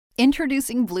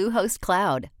Introducing Bluehost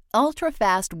Cloud,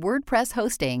 ultra-fast WordPress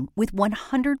hosting with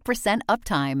 100%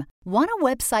 uptime. Want a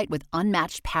website with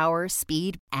unmatched power,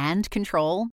 speed, and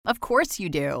control? Of course you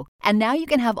do. And now you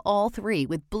can have all three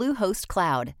with Bluehost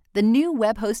Cloud, the new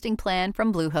web hosting plan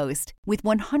from Bluehost. With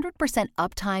 100%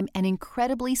 uptime and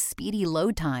incredibly speedy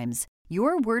load times,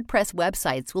 your WordPress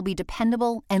websites will be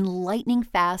dependable and lightning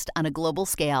fast on a global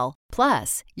scale.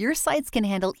 Plus, your sites can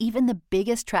handle even the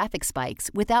biggest traffic spikes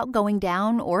without going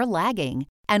down or lagging.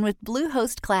 And with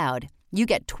Bluehost Cloud, you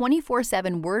get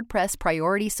 24/7 WordPress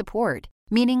priority support,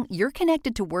 meaning you're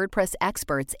connected to WordPress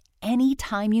experts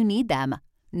anytime you need them.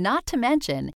 Not to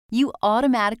mention, you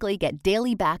automatically get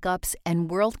daily backups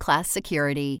and world-class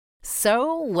security.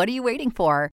 So, what are you waiting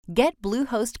for? Get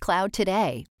Bluehost Cloud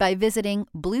today by visiting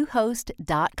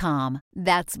Bluehost.com.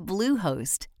 That's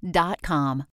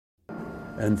Bluehost.com.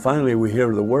 And finally, we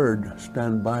hear the word,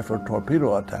 stand by for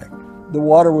torpedo attack. The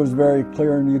water was very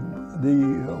clear, and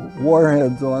the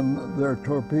warheads on their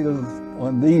torpedoes,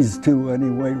 on these two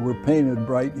anyway, were painted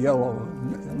bright yellow,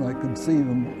 and I could see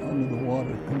them under the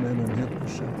water come in and hit the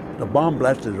ship. The bomb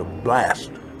blast is a blast.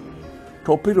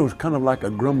 Torpedo is kind of like a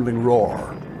grumbling roar.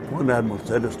 One admiral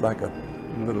said it's like a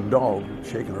little dog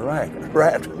shaking a rat,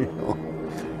 you know.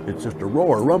 It's just a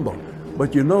roar, a rumble.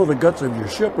 But you know the guts of your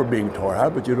ship are being tore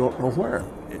out, but you don't know where.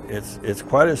 It's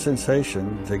quite a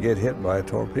sensation to get hit by a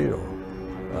torpedo.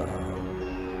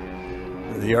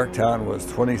 The Yorktown was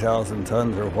 20,000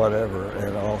 tons or whatever,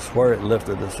 and I'll swear it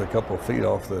lifted us a couple feet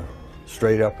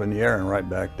straight up in the air and right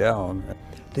back down.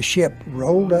 The ship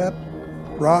rolled up,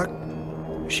 rocked,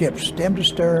 ship stem to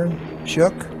stern,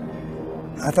 shook.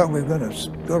 I thought we were going to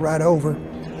go right over.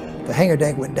 The hangar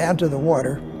deck went down to the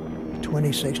water,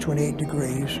 26, 28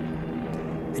 degrees,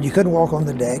 and you couldn't walk on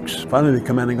the decks. Finally, the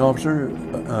commanding officer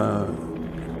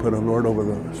put an order over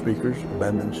the speakers,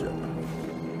 abandon ship.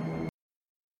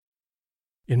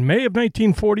 In May of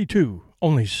 1942,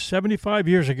 only 75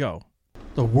 years ago,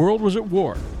 the world was at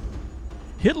war.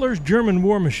 Hitler's German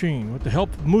war machine, with the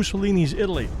help of Mussolini's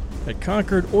Italy, had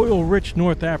conquered oil-rich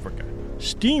North Africa,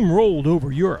 steamrolled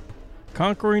over Europe,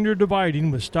 conquering or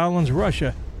dividing with Stalin's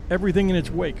Russia everything in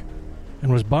its wake, and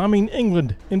was bombing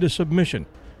England into submission,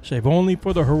 save only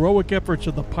for the heroic efforts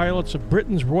of the pilots of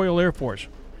Britain's Royal Air Force.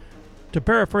 To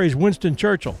paraphrase Winston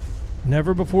Churchill,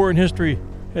 never before in history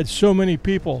had so many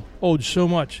people owed so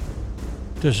much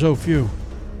to so few.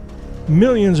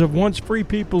 Millions of once free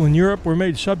people in Europe were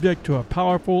made subject to a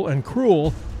powerful and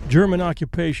cruel German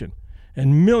occupation,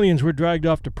 and millions were dragged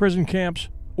off to prison camps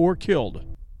or killed.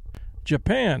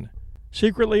 Japan,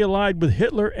 secretly allied with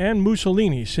Hitler and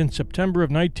Mussolini since September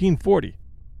of 1940,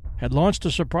 had launched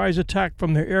a surprise attack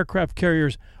from their aircraft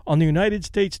carriers on the United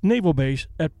States Naval Base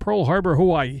at Pearl Harbor,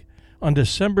 Hawaii, on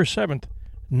December 7,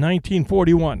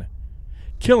 1941,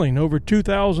 killing over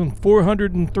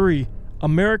 2,403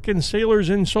 American sailors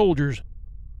and soldiers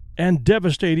and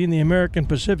devastating the American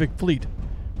Pacific Fleet,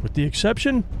 with the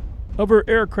exception of her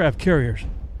aircraft carriers,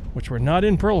 which were not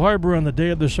in Pearl Harbor on the day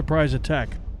of the surprise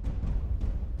attack.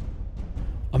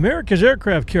 America's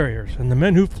aircraft carriers and the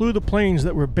men who flew the planes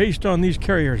that were based on these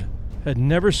carriers had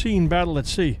never seen battle at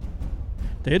sea.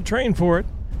 They had trained for it,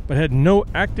 but had no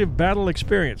active battle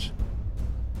experience.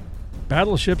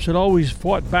 Battleships had always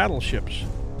fought battleships.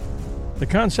 The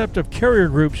concept of carrier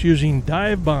groups using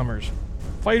dive bombers,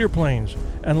 fighter planes,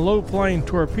 and low-flying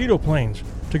torpedo planes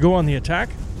to go on the attack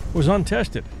was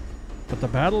untested. But the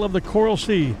Battle of the Coral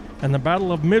Sea and the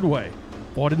Battle of Midway,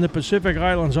 fought in the Pacific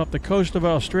Islands off the coast of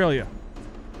Australia,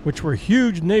 which were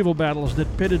huge naval battles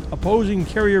that pitted opposing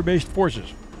carrier-based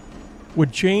forces,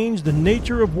 would change the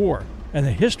nature of war and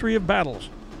the history of battles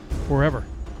forever.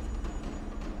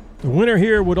 The winner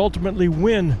here would ultimately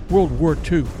win World War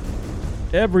II.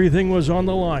 Everything was on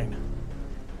the line.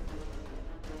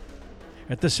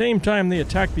 At the same time they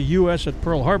attacked the U.S. at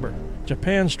Pearl Harbor,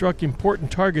 Japan struck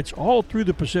important targets all through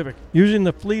the Pacific, using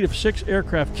the fleet of 6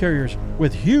 aircraft carriers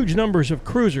with huge numbers of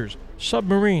cruisers,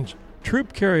 submarines,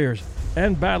 troop carriers,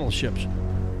 and battleships.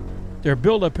 Their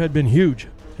buildup had been huge,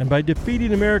 and by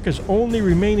defeating America's only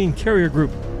remaining carrier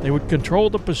group, they would control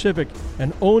the Pacific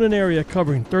and own an area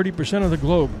covering 30% of the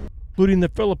globe, including the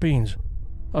Philippines,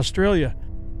 Australia,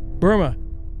 Burma,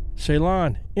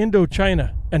 Ceylon,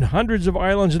 Indochina, and hundreds of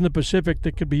islands in the Pacific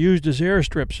that could be used as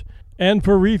airstrips and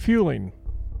for refueling,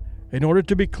 in order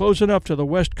to be close enough to the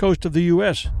west coast of the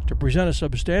U.S. to present a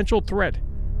substantial threat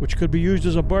which could be used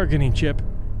as a bargaining chip,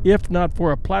 if not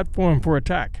for a platform for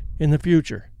attack, in the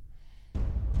future.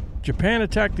 Japan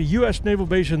attacked the U.S. naval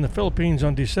base in the Philippines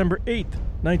on December 8,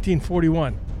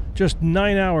 1941, just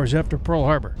 9 hours after Pearl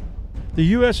Harbor. The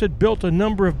U.S. had built a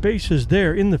number of bases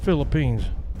there in the Philippines.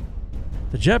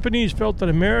 The Japanese felt that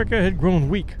America had grown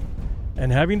weak,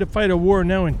 and having to fight a war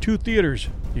now in two theaters,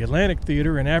 the Atlantic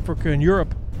Theater in Africa and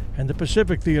Europe, and the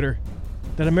Pacific Theater,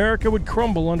 that America would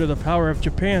crumble under the power of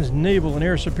Japan's naval and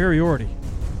air superiority.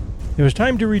 It was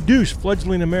time to reduce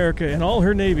fledgling America and all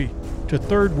her navy to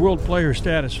third world player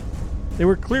status. They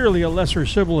were clearly a lesser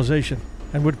civilization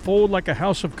and would fold like a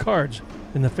house of cards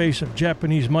in the face of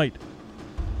Japanese might.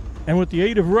 And with the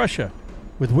aid of Russia,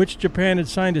 with which Japan had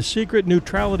signed a secret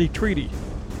neutrality treaty,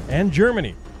 and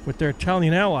Germany, with their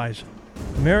Italian allies,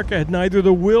 America had neither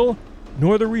the will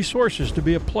nor the resources to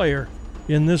be a player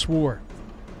in this war.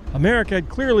 America had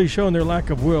clearly shown their lack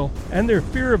of will and their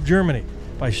fear of Germany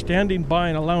by standing by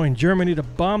and allowing Germany to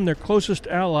bomb their closest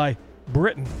ally,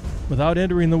 Britain, without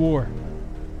entering the war.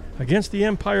 Against the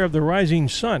empire of the rising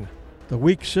sun, the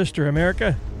weak sister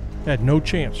America had no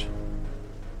chance.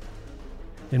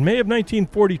 In May of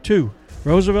 1942,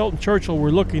 Roosevelt and Churchill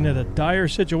were looking at a dire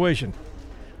situation.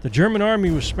 The German army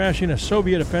was smashing a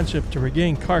Soviet offensive to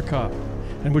regain Kharkov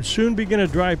and would soon begin a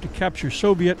drive to capture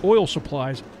Soviet oil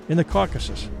supplies in the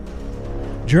Caucasus.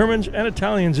 Germans and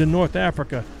Italians in North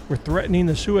Africa were threatening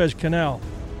the Suez Canal.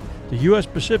 The U.S.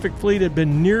 Pacific Fleet had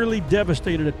been nearly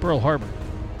devastated at Pearl Harbor,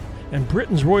 and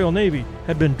Britain's Royal Navy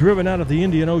had been driven out of the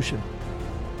Indian Ocean.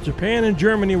 Japan and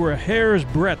Germany were a hair's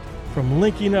breadth from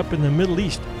linking up in the Middle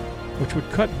East, which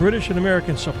would cut British and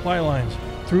American supply lines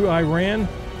through Iran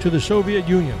to the Soviet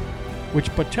Union, which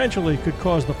potentially could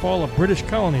cause the fall of British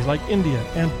colonies like India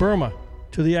and Burma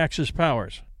to the Axis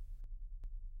powers.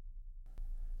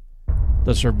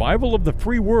 The survival of the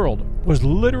free world was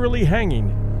literally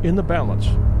hanging in the balance.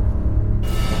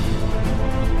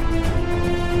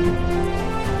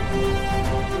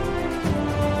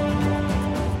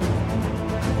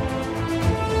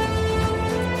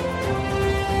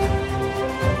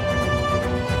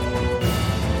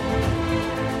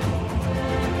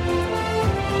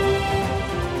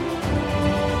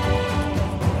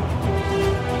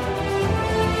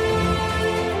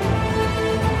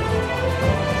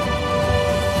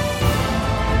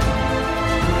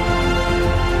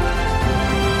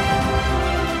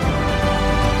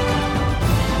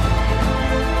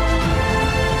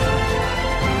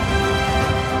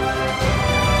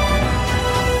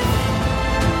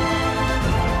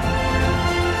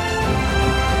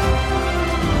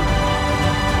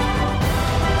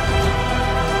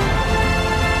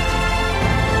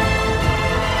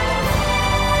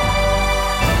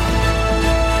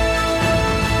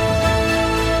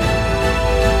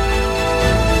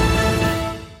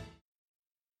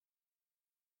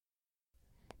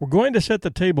 We're going to set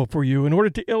the table for you in order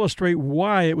to illustrate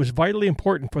why it was vitally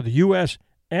important for the U.S.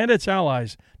 and its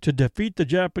allies to defeat the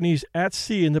Japanese at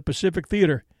sea in the Pacific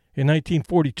Theater in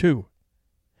 1942.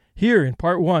 Here, in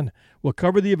Part 1, we'll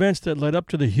cover the events that led up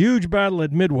to the huge battle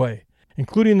at Midway,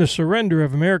 including the surrender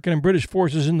of American and British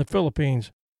forces in the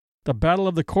Philippines, the Battle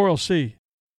of the Coral Sea,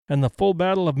 and the full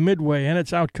Battle of Midway and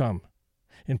its outcome.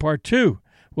 In Part 2,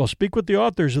 we'll speak with the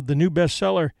authors of the new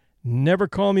bestseller, Never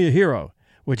Call Me a Hero,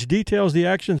 which details the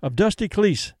actions of Dusty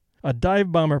Cleese, a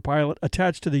dive bomber pilot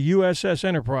attached to the USS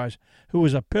Enterprise, who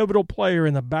was a pivotal player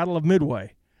in the Battle of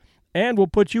Midway, and will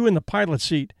put you in the pilot's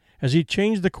seat as he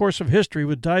changed the course of history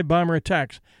with dive bomber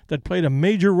attacks that played a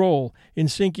major role in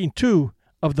sinking 2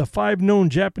 of the 5 known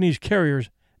Japanese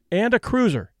carriers and a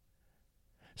cruiser.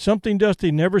 Something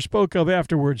Dusty never spoke of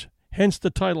afterwards, hence the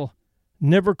title,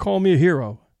 Never Call Me a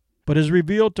Hero, but is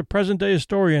revealed to present-day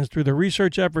historians through the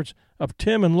research efforts of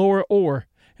Tim and Laura Orr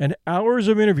and hours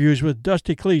of interviews with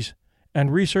Dusty Cleese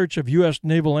and research of U.S.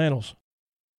 naval annals.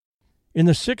 In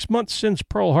the 6 months since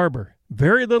Pearl Harbor,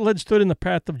 very little had stood in the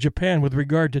path of Japan with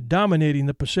regard to dominating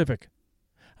the Pacific.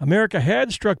 America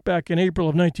had struck back in April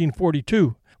of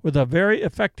 1942 with a very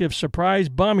effective surprise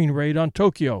bombing raid on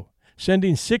Tokyo,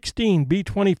 sending 16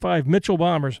 B-25 Mitchell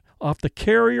bombers off the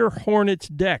carrier Hornet's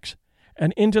decks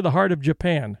and into the heart of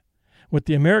Japan, with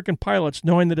the American pilots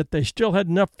knowing that if they still had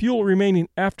enough fuel remaining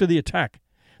after the attack,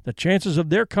 the chances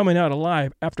of their coming out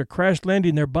alive after crash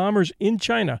landing their bombers in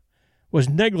China was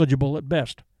negligible at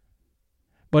best.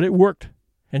 But it worked,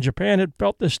 and Japan had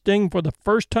felt the sting for the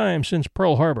first time since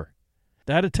Pearl Harbor.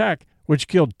 That attack, which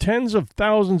killed tens of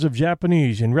thousands of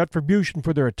Japanese in retribution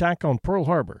for their attack on Pearl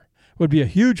Harbor, would be a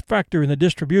huge factor in the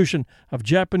distribution of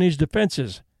Japanese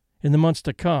defenses in the months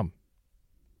to come.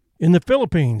 In the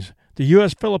Philippines, the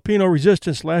U.S.-Filipino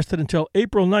resistance lasted until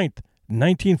April 9,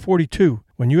 1942,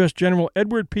 when U.S. General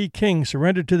Edward P. King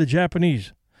surrendered to the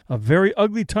Japanese, a very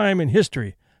ugly time in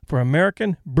history for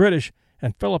American, British,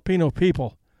 and Filipino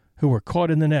people who were caught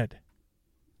in the net.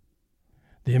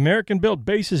 The American-built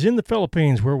bases in the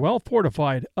Philippines were well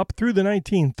fortified up through the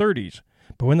 1930s,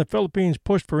 But when the Philippines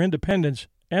pushed for independence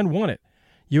and won it,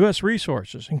 U.S.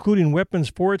 resources, including weapons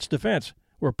for its defense,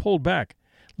 were pulled back,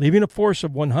 leaving a force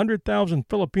of 100,000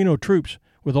 Filipino troops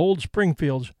with old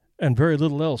Springfields and very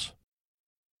little else.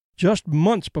 Just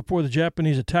months before the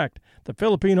Japanese attacked, the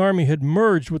Philippine Army had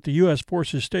merged with the U.S.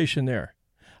 forces stationed there.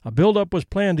 A buildup was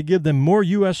planned to give them more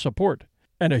U.S. support,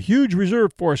 and a huge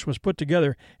reserve force was put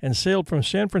together and sailed from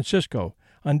San Francisco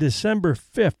on December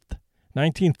 5th,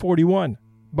 1941.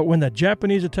 But when the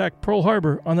Japanese attacked Pearl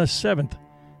Harbor on the 7th,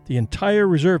 the entire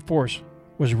reserve force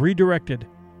was redirected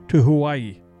to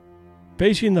Hawaii.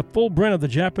 Facing the full brunt of the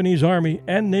Japanese Army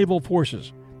and naval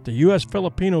forces, the U.S.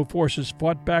 Filipino forces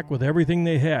fought back with everything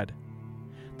they had.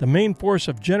 The main force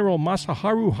of General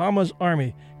Masaharu Hama's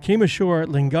army came ashore at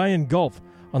Lingayen Gulf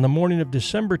on the morning of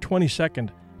December 22,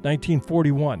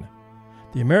 1941.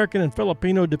 The American and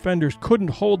Filipino defenders couldn't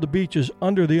hold the beaches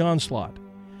under the onslaught.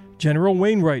 General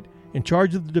Wainwright, in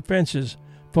charge of the defenses,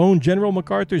 phoned General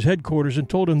MacArthur's headquarters and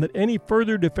told him that any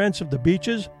further defense of the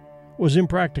beaches was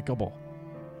impracticable.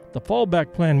 The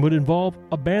fallback plan would involve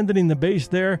abandoning the base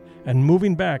there and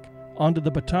moving back onto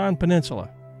the Bataan Peninsula.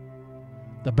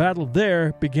 The battle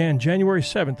there began January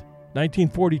 7,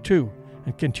 1942,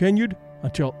 and continued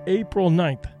until April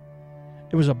 9th.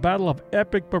 It was a battle of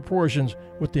epic proportions,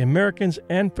 with the Americans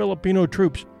and Filipino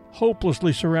troops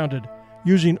hopelessly surrounded,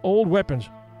 using old weapons,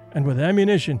 and with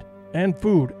ammunition and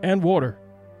food and water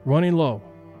running low.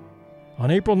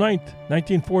 On April 9,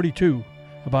 1942,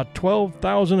 about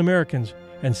 12,000 Americans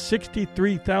and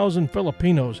 63,000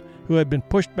 Filipinos who had been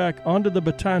pushed back onto the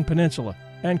Bataan Peninsula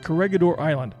and Corregidor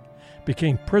Island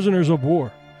became prisoners of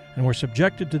war and were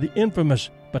subjected to the infamous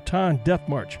Bataan Death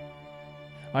March.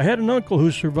 I had an uncle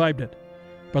who survived it,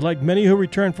 but like many who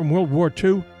returned from World War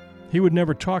II, he would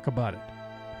never talk about it.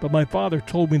 But my father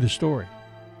told me the story.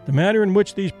 The manner in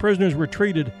which these prisoners were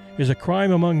treated is a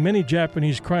crime among many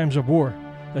Japanese crimes of war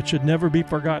that should never be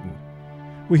forgotten.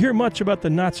 We hear much about the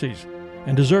Nazis,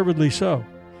 and deservedly so,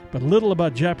 but little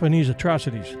about Japanese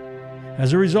atrocities.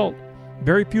 As a result,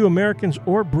 very few Americans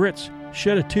or Brits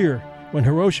shed a tear when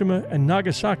Hiroshima and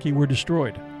Nagasaki were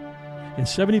destroyed. In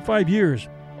 75 years,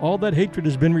 all that hatred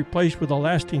has been replaced with a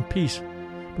lasting peace,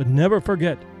 but never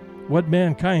forget what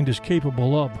mankind is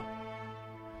capable of.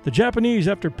 The Japanese,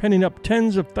 after penning up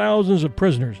tens of thousands of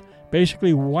prisoners,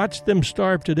 basically watched them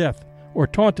starve to death or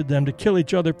taunted them to kill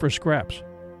each other for scraps.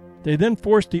 They then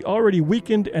forced the already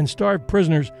weakened and starved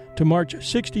prisoners to march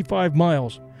 65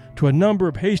 miles to a number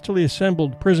of hastily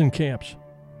assembled prison camps.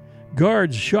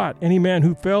 Guards shot any man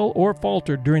who fell or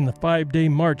faltered during the 5-day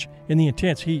march in the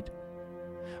intense heat.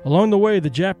 Along the way, the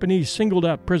Japanese singled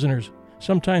out prisoners,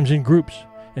 sometimes in groups,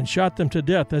 and shot them to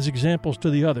death as examples to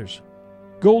the others.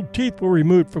 Gold teeth were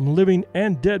removed from living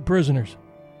and dead prisoners.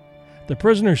 The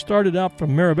prisoners started out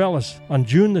from Maribelis on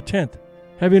June the 10th,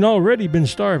 having already been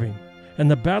starving, and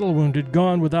the battle wounded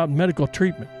gone without medical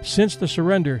treatment since the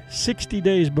surrender 60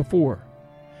 days before.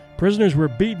 Prisoners were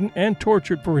beaten and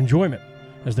tortured for enjoyment,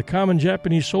 as the common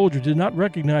Japanese soldier did not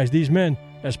recognize these men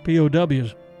as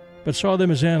POWs, but saw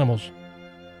them as animals.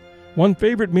 One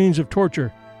favorite means of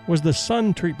torture was the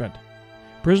sun treatment.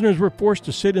 Prisoners were forced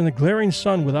to sit in the glaring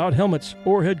sun without helmets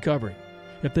or head covering.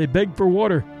 If they begged for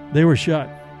water, they were shot.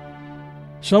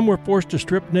 Some were forced to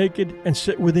strip naked and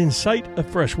sit within sight of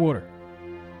fresh water.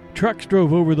 Trucks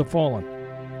drove over the fallen.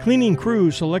 Cleaning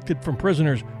crews selected from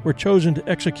prisoners were chosen to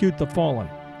execute the fallen.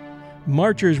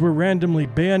 Marchers were randomly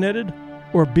bayoneted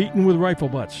or beaten with rifle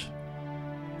butts.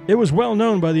 It was well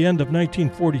known by the end of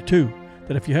 1942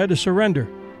 that if you had to surrender,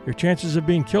 your chances of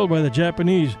being killed by the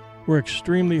Japanese were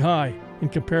extremely high in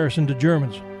comparison to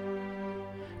Germans.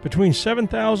 Between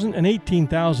 7,000 and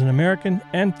 18,000 American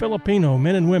and Filipino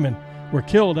men and women were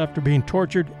killed after being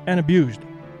tortured and abused.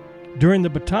 During the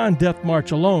Bataan Death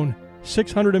March alone,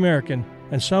 600 American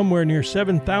and somewhere near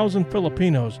 7,000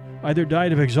 Filipinos either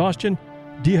died of exhaustion,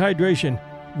 dehydration,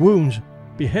 wounds,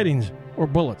 beheadings, or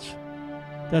bullets.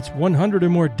 That's 100 or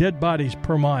more dead bodies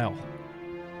per mile.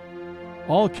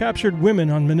 All captured women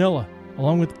on Manila,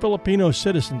 along with Filipino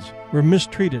citizens, were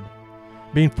mistreated.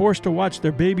 Being forced to watch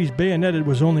their babies bayoneted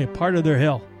was only a part of their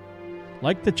hell.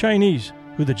 Like the Chinese,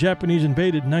 who the Japanese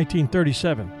invaded in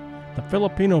 1937, the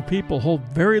Filipino people hold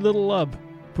very little love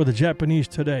for the Japanese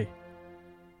today.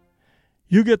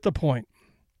 You get the point.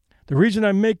 The reason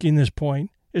I'm making this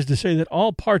point is to say that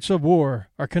all parts of war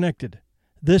are connected.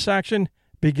 This action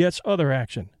begets other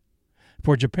action.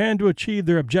 For Japan to achieve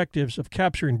their objectives of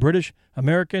capturing British,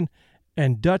 American,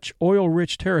 and Dutch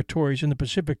oil-rich territories in the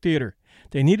Pacific Theater,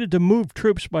 they needed to move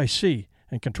troops by sea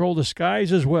and control the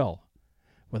skies as well.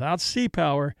 Without sea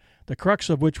power, the crux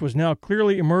of which was now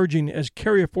clearly emerging as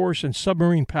carrier force and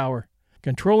submarine power,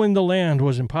 controlling the land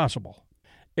was impossible.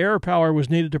 Air power was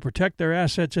needed to protect their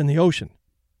assets in the ocean.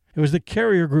 It was the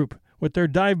carrier group with their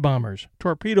dive bombers,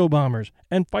 torpedo bombers,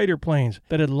 and fighter planes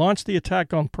that had launched the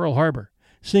attack on Pearl Harbor,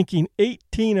 sinking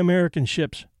 18 American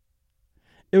ships.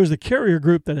 It was the carrier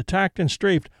group that attacked and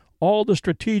strafed all the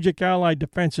strategic Allied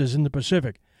defenses in the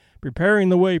Pacific, preparing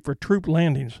the way for troop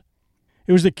landings.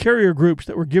 It was the carrier groups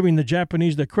that were giving the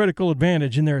Japanese the critical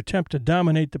advantage in their attempt to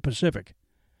dominate the Pacific.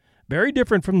 Very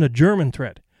different from the German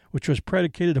threat, which was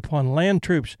predicated upon land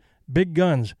troops, big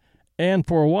guns, and,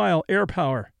 for a while, air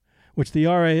power, which the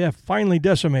RAF finally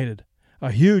decimated,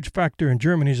 a huge factor in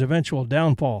Germany's eventual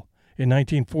downfall in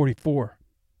 1944.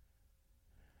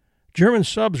 German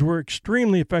subs were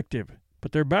extremely effective,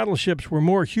 but their battleships were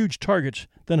more huge targets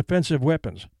than offensive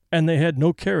weapons, and they had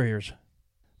no carriers.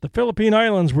 The Philippine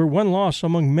Islands were one loss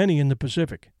among many in the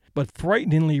Pacific, but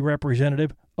frighteningly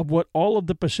representative of what all of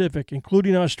the Pacific,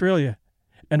 including Australia,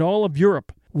 and all of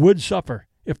Europe, would suffer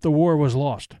if the war was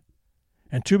lost.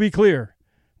 And to be clear,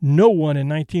 no one in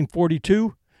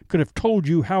 1942 could have told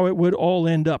you how it would all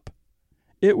end up.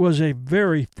 It was a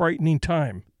very frightening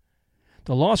time.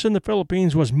 The loss in the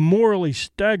Philippines was morally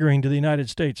staggering to the United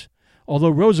States, although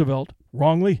Roosevelt,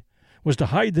 wrongly, was to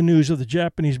hide the news of the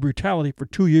Japanese brutality for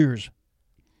 2 years.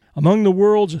 Among the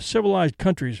world's civilized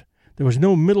countries, there was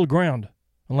no middle ground,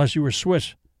 unless you were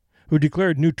Swiss, who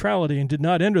declared neutrality and did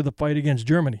not enter the fight against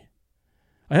Germany.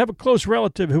 I have a close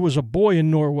relative who was a boy in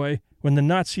Norway when the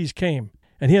Nazis came,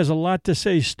 and he has a lot to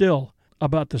say still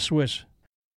about the Swiss.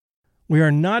 We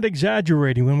are not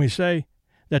exaggerating when we say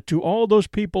that to all those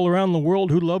people around the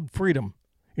world who loved freedom,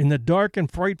 in the dark and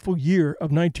frightful year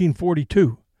of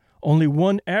 1942, only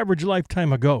one average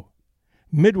lifetime ago,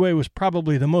 Midway was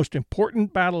probably the most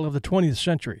important battle of the 20th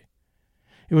century.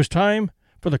 It was time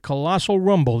for the colossal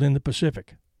rumble in the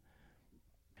Pacific.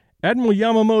 Admiral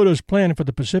Yamamoto's plan for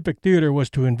the Pacific Theater was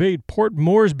to invade Port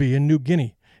Moresby in New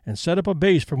Guinea and set up a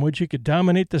base from which he could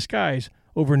dominate the skies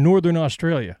over northern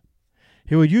Australia.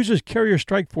 He would use his carrier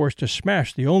strike force to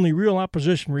smash the only real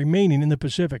opposition remaining in the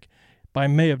Pacific by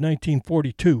May of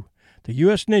 1942, the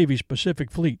U.S. Navy's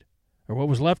Pacific Fleet, or what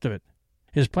was left of it.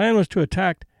 His plan was to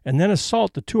attack and then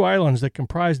assault the 2 islands that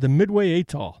comprised the Midway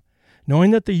Atoll,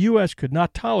 knowing that the U.S. could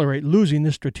not tolerate losing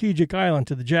this strategic island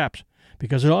to the Japs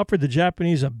because it offered the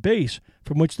Japanese a base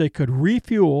from which they could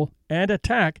refuel and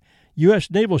attack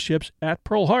U.S. naval ships at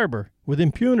Pearl Harbor with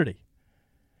impunity.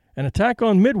 An attack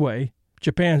on Midway,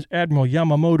 Japan's Admiral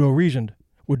Yamamoto reasoned,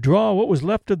 would draw what was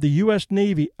left of the U.S.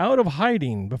 Navy out of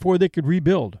hiding before they could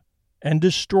rebuild and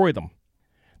destroy them.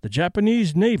 The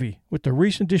Japanese Navy, with the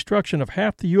recent destruction of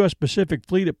half the U.S. Pacific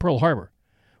Fleet at Pearl Harbor,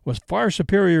 was far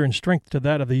superior in strength to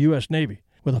that of the U.S. Navy,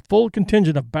 with a full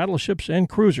contingent of battleships and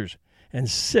cruisers and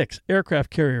 6 aircraft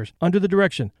carriers under the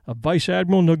direction of Vice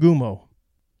Admiral Nagumo.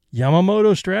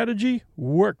 Yamamoto's strategy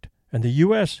worked, and the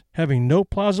U.S., having no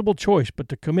plausible choice but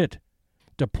to commit,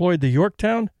 deployed the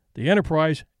Yorktown, the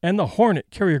Enterprise, and the Hornet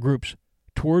carrier groups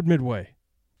toward Midway.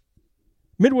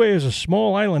 Midway is a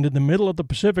small island in the middle of the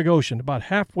Pacific Ocean, about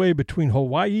halfway between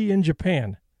Hawaii and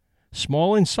Japan.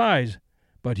 Small in size,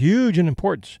 but huge in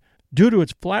importance due to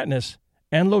its flatness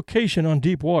and location on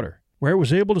deep water, where it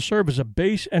was able to serve as a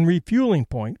base and refueling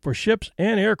point for ships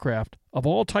and aircraft of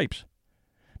all types.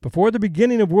 Before the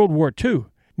beginning of World War II,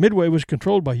 Midway was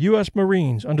controlled by U.S.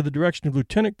 Marines under the direction of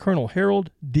Lieutenant Colonel Harold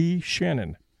D.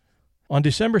 Shannon. On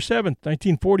December 7,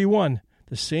 1941,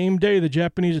 the same day the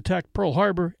Japanese attacked Pearl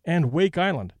Harbor and Wake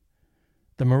Island,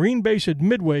 the Marine base at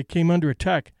Midway came under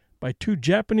attack by 2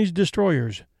 Japanese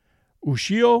destroyers,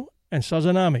 Ushio and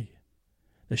Sazanami.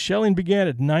 The shelling began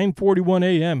at 9:41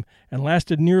 a.m. and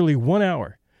lasted nearly 1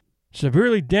 hour,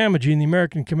 severely damaging the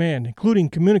American command, including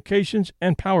communications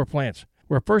and power plants,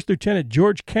 where First Lieutenant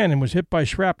George Cannon was hit by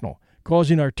shrapnel,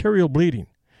 causing arterial bleeding,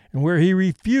 and where he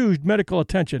refused medical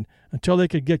attention until they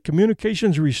could get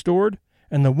communications restored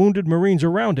and the wounded Marines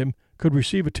around him could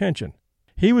receive attention.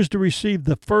 He was to receive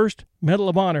the first Medal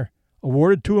of Honor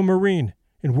awarded to a Marine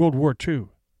in World War II.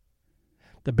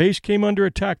 The base came under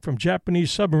attack from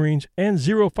Japanese submarines and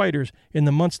Zero fighters in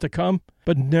the months to come,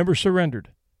 but never surrendered.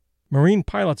 Marine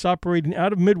pilots operating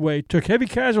out of Midway took heavy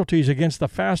casualties against the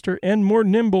faster and more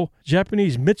nimble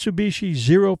Japanese Mitsubishi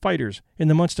Zero fighters in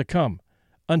the months to come,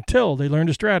 until they learned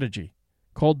a strategy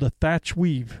called the Thatch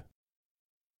Weave.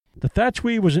 The Thatch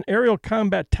Weave was an aerial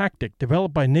combat tactic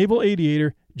developed by naval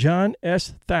aviator John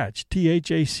S. Thatch,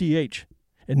 T-H-A-C-H,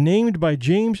 and named by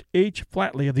James H.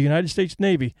 Flatley of the United States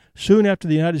Navy soon after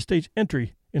the United States'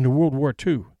 entry into World War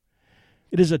II.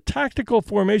 It is a tactical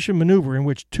formation maneuver in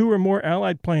which 2 or more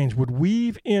Allied planes would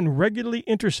weave in regularly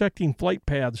intersecting flight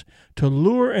paths to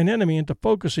lure an enemy into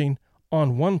focusing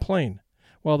on one plane,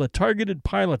 while the targeted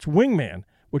pilot's wingman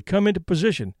would come into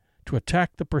position to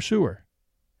attack the pursuer.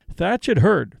 Thach had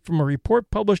heard from a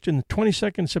report published in the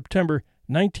 22nd September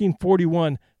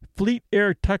 1941 Fleet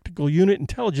Air Tactical Unit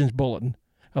Intelligence Bulletin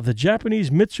of the Japanese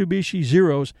Mitsubishi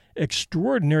Zero's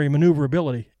extraordinary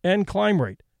maneuverability and climb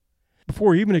rate.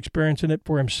 Before even experiencing it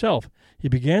for himself, he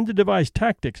began to devise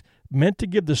tactics meant to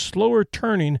give the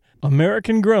slower-turning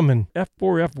American Grumman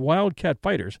F-4F Wildcat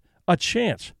fighters a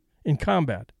chance in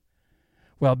combat.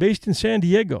 While based in San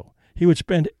Diego, he would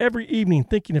spend every evening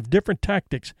thinking of different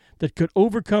tactics that could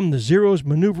overcome the Zero's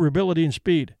maneuverability and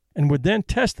speed, and would then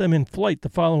test them in flight the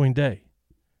following day.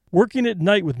 Working at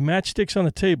night with matchsticks on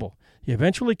the table, he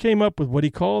eventually came up with what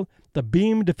he called the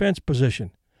beam defense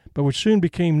position, but which soon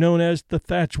became known as the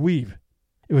Thach weave.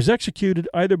 It was executed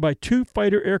either by two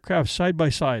fighter aircraft side by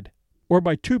side, or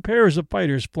by two pairs of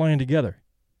fighters flying together.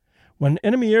 When an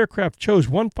enemy aircraft chose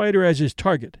one fighter as his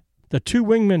target, the two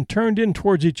wingmen turned in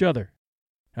towards each other.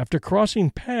 After crossing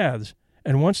paths,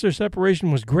 and once their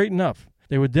separation was great enough,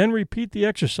 they would then repeat the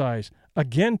exercise,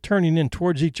 again turning in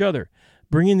towards each other,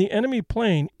 bringing the enemy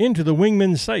plane into the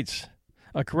wingmen's sights.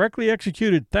 A correctly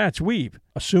executed Thach weave,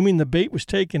 assuming the bait was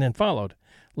taken and followed,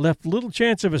 left little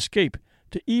chance of escape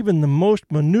to even the most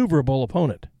maneuverable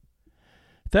opponent.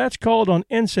 Thach called on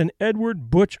Ensign Edward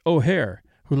Butch O'Hare,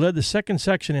 who led the 2nd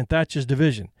Section in Thach's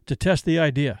division, to test the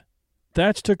idea.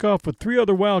 Thach took off with 3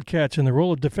 other Wildcats in the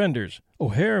role of defenders.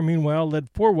 O'Hare, meanwhile, led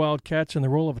 4 Wildcats in the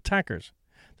role of attackers.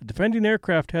 The defending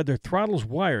aircraft had their throttles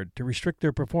wired to restrict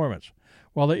their performance,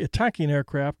 while the attacking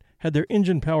aircraft had their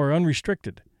engine power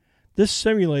unrestricted. This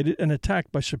simulated an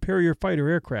attack by superior fighter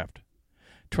aircraft.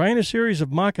 Trying a series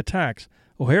of mock attacks,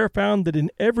 O'Hare found that in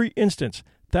every instance,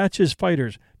 Thach's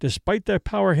fighters, despite their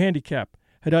power handicap,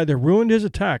 had either ruined his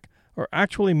attack or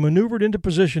actually maneuvered into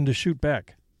position to shoot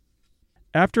back.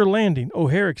 After landing,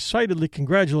 O'Hare excitedly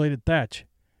congratulated Thach.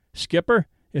 "Skipper,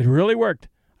 it really worked.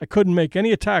 I couldn't make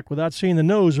any attack without seeing the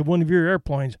nose of one of your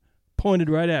airplanes pointed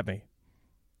right at me."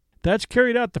 Thach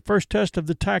carried out the first test of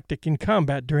the tactic in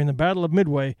combat during the Battle of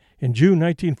Midway in June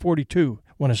 1942,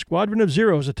 when a squadron of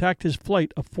Zeros attacked his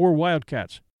flight of 4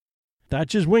 Wildcats.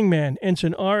 Thach's wingman,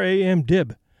 Ensign R.A.M.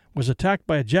 Dibb, was attacked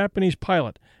by a Japanese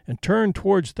pilot and turned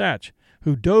towards Thach,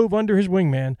 who dove under his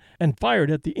wingman and fired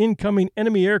at the incoming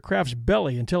enemy aircraft's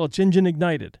belly until its engine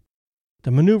ignited.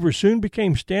 The maneuver soon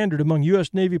became standard among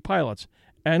U.S. Navy pilots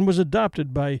and was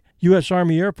adopted by U.S.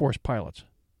 Army Air Force pilots.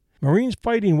 Marines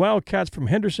fighting Wildcats from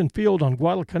Henderson Field on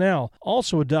Guadalcanal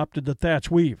also adopted the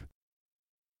Thach weave.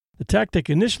 The tactic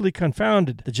initially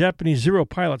confounded the Japanese Zero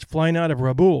pilots flying out of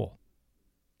Rabaul.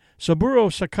 Saburo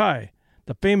Sakai,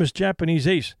 the famous Japanese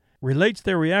ace, relates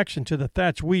their reaction to the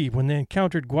Thach weave when they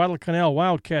encountered Guadalcanal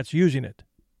Wildcats using it.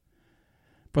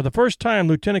 For the first time,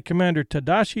 Lieutenant Commander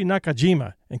Tadashi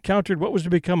Nakajima encountered what was to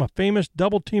become a famous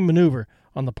double-team maneuver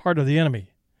on the part of the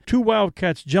enemy. 2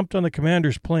 Wildcats jumped on the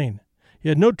commander's plane. He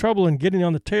had no trouble in getting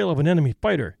on the tail of an enemy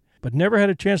fighter, but never had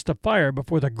a chance to fire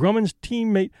before the Grumman's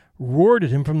teammate roared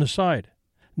at him from the side.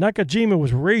 Nakajima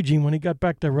was raging when he got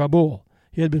back to Rabaul.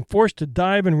 He had been forced to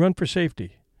dive and run for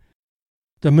safety.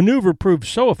 The maneuver proved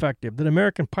so effective that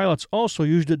American pilots also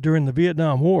used it during the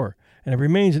Vietnam War, and it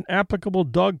remains an applicable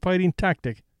dogfighting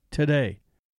tactic today.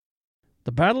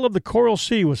 The Battle of the Coral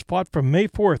Sea was fought from May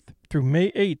 4th through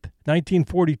May 8th,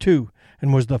 1942,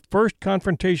 and was the first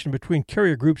confrontation between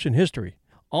carrier groups in history,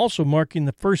 also marking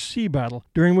the first sea battle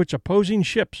during which opposing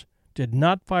ships did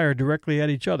not fire directly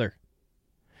at each other.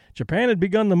 Japan had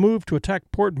begun the move to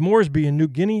attack Port Moresby in New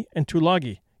Guinea and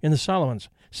Tulagi in the Solomons,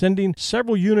 sending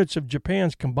several units of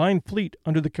Japan's combined fleet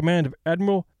under the command of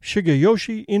Admiral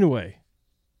Shigeyoshi Inoue.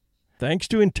 Thanks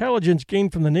to intelligence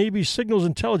gained from the Navy's Signals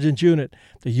Intelligence Unit,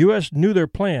 the U.S. knew their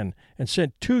plan and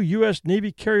sent 2 U.S.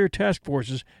 Navy carrier task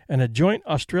forces and a joint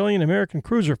Australian-American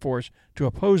cruiser force to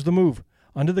oppose the move,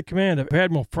 under the command of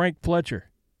Admiral Frank Fletcher.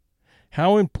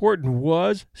 How important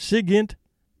was SIGINT,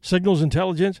 Signals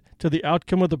Intelligence, to the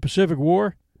outcome of the Pacific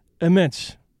War?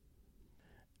 Immense.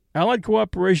 Allied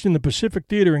cooperation in the Pacific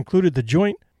Theater included the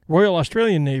joint Royal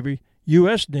Australian Navy,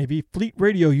 U.S. Navy Fleet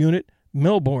Radio Unit,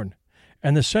 Melbourne,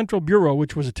 and the Central Bureau,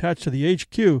 which was attached to the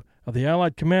HQ of the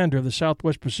Allied Commander of the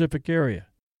Southwest Pacific area.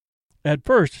 At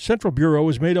first, Central Bureau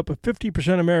was made up of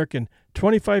 50% American,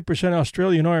 25%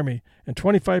 Australian Army, and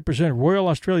 25% Royal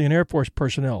Australian Air Force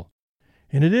personnel.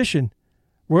 In addition,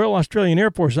 Royal Australian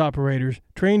Air Force operators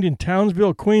trained in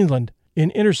Townsville, Queensland,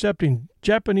 in intercepting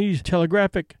Japanese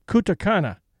telegraphic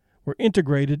katakana were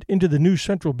integrated into the new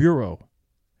Central Bureau.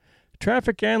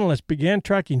 Traffic analysts began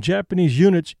tracking Japanese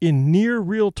units in near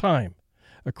real time.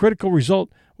 A critical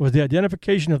result was the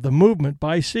identification of the movement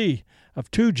by sea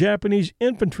of 2 Japanese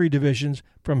infantry divisions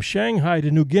from Shanghai to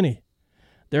New Guinea.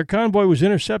 Their convoy was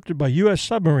intercepted by U.S.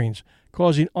 submarines,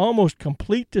 causing almost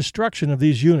complete destruction of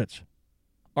these units.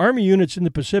 Army units in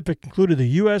the Pacific included the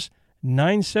U.S.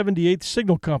 978th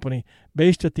Signal Company,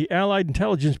 based at the Allied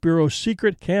Intelligence Bureau's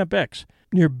secret Camp X,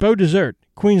 near Beaudesert,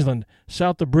 Queensland,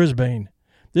 south of Brisbane.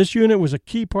 This unit was a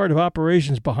key part of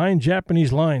operations behind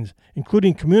Japanese lines,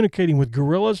 including communicating with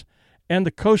guerrillas and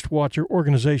the Coast Watcher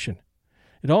organization.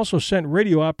 It also sent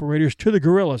radio operators to the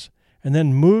guerrillas and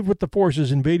then moved with the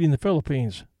forces invading the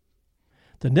Philippines.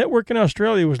 The network in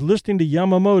Australia was listening to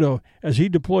Yamamoto as he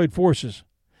deployed forces.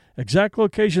 Exact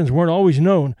locations weren't always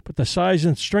known, but the size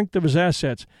and strength of his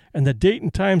assets and the date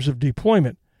and times of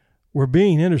deployment were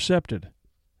being intercepted.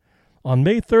 On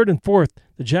May 3rd and 4th,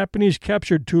 the Japanese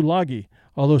captured Tulagi,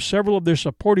 although several of their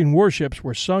supporting warships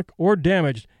were sunk or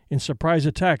damaged in surprise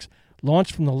attacks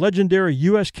launched from the legendary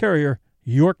U.S. carrier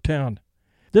Yorktown.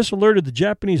 This alerted the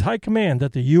Japanese high command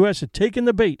that the U.S. had taken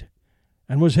the bait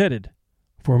and was headed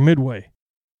for Midway.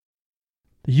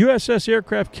 The USS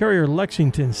aircraft carrier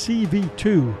Lexington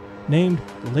CV-2, named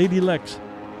Lady Lex,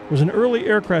 was an early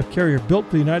aircraft carrier built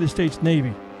for the United States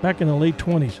Navy back in the late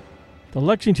 20s. The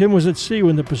Lexington was at sea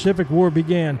when the Pacific War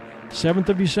began, 7th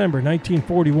of December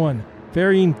 1941,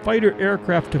 ferrying fighter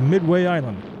aircraft to Midway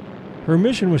Island. Her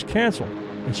mission was canceled,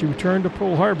 and she returned to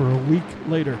Pearl Harbor a week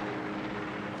later.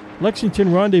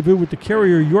 Lexington rendezvoused with the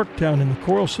carrier Yorktown in the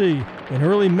Coral Sea in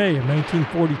early May of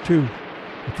 1942.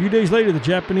 A few days later, the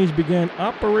Japanese began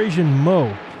Operation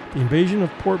Mo, the invasion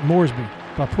of Port Moresby,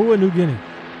 Papua New Guinea,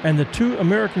 and the two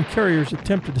American carriers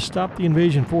attempted to stop the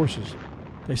invasion forces.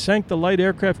 They sank the light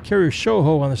aircraft carrier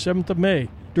Shoho on the 7th of May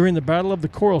during the Battle of the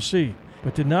Coral Sea,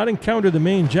 but did not encounter the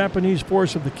main Japanese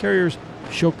force of the carriers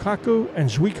Shokaku and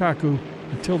Zuikaku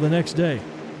until the next day.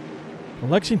 The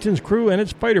Lexington's crew and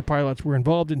its fighter pilots were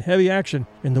involved in heavy action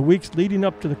in the weeks leading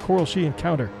up to the Coral Sea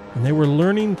encounter, and they were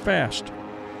learning fast.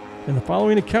 In the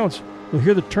following accounts, you'll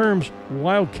hear the terms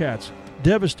Wildcats,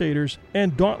 Devastators,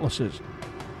 and Dauntlesses.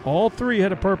 All three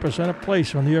had a purpose and a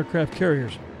place on the aircraft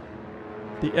carriers.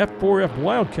 The F-4F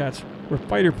Wildcats were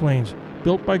fighter planes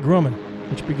built by Grumman,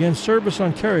 which began service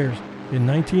on carriers in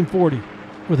 1940.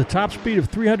 With a top speed of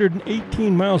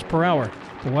 318 miles per hour,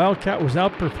 the Wildcat was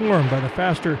outperformed by the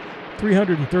faster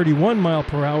 331 mile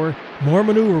per hour, more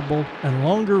maneuverable, and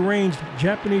longer-ranged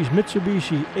Japanese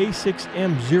Mitsubishi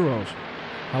A6M Zeros.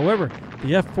 However,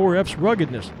 the F-4F's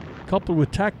ruggedness, coupled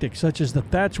with tactics such as the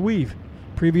Thatch Weave,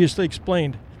 previously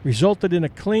explained, resulted in a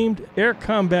claimed air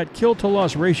combat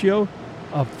kill-to-loss ratio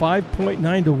of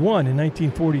 5.9 to 1 in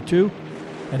 1942,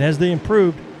 and as they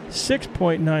improved,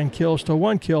 6.9 kills to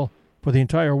 1 kill for the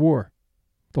entire war.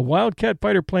 The Wildcat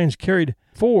fighter planes carried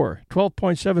 4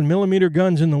 12.7 millimeter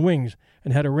guns in the wings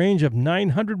and had a range of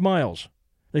 900 miles.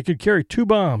 They could carry 2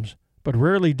 bombs, but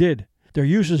rarely did. Their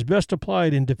use is best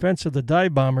applied in defense of the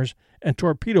dive bombers and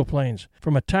torpedo planes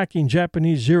from attacking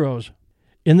Japanese Zeros,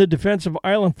 in the defense of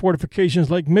island fortifications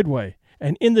like Midway,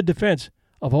 and in the defense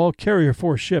of all carrier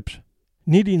force ships.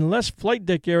 Needing less flight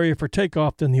deck area for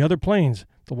takeoff than the other planes,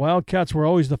 the Wildcats were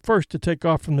always the first to take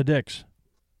off from the decks.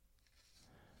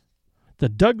 The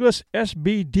Douglas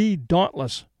SBD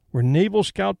Dauntless were naval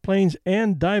scout planes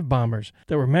and dive bombers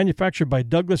that were manufactured by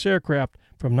Douglas Aircraft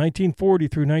from 1940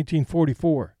 through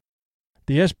 1944.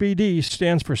 The SBD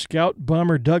stands for Scout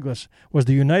Bomber Douglas, was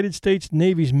the United States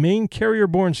Navy's main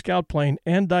carrier-borne scout plane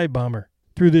and dive bomber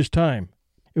through this time.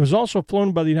 It was also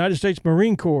flown by the United States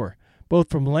Marine Corps,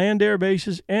 both from land air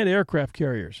bases and aircraft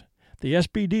carriers. The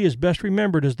SBD is best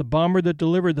remembered as the bomber that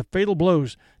delivered the fatal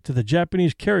blows to the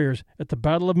Japanese carriers at the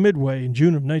Battle of Midway in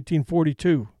June of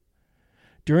 1942.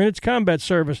 During its combat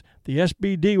service, the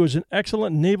SBD was an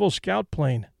excellent naval scout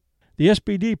plane. The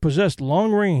SBD possessed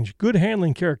long-range, good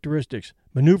handling characteristics,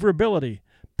 maneuverability,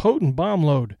 potent bomb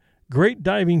load, great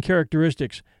diving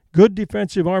characteristics, good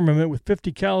defensive armament with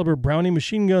 50 caliber Browning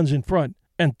machine guns in front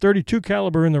and 32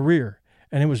 caliber in the rear,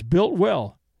 and it was built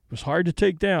well. It was hard to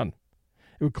take down.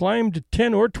 It would climb to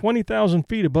 10 or 20,000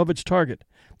 feet above its target,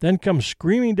 then come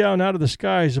screaming down out of the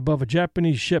skies above a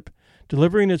Japanese ship,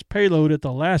 delivering its payload at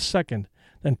the last second,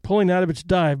 then pulling out of its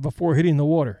dive before hitting the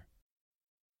water.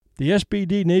 The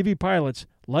SBD Navy pilots,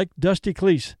 like Dusty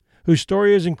Cleese, whose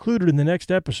story is included in the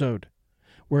next episode,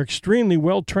 were extremely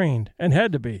well trained, and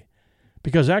had to be,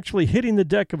 because actually hitting the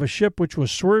deck of a ship which was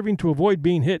swerving to avoid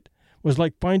being hit was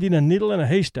like finding a needle in a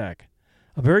haystack,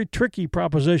 a very tricky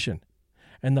proposition.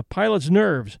 And the pilots'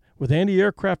 nerves, with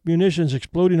anti-aircraft munitions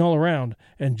exploding all around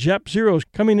and Jap Zeros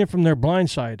coming in from their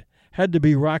blind side, had to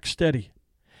be rock steady.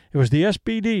 It was the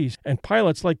SBDs and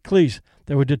pilots like Cleese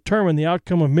that would determine the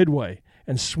outcome of Midway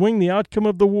and swing the outcome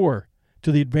of the war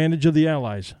to the advantage of the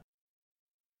Allies.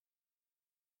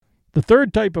 The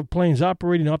third type of planes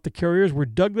operating off the carriers were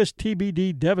Douglas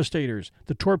TBD Devastators,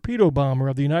 the torpedo bomber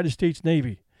of the United States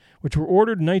Navy, which were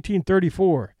ordered in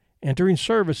 1934, entering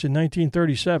service in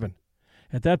 1937.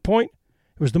 At that point,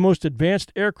 it was the most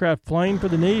advanced aircraft flying for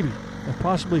the Navy, and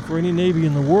possibly for any Navy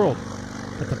in the world.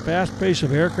 But the fast pace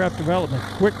of aircraft development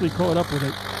quickly caught up with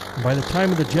it, and by the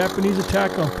time of the Japanese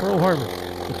attack on Pearl Harbor,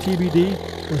 the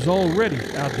TBD was already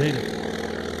outdated.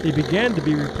 They began to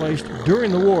be replaced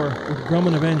during the war with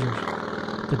Grumman Avengers.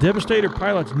 The Devastator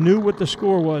pilots knew what the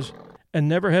score was and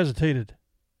never hesitated.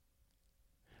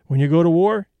 When you go to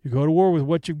war with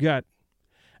what you've got.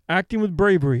 Acting with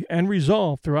bravery and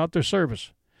resolve throughout their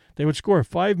service, they would score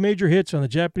 5 major hits on the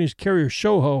Japanese carrier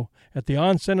Shoho at the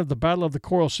onset of the Battle of the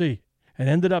Coral Sea, and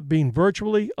ended up being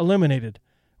virtually eliminated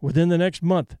within the next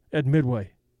month at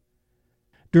Midway.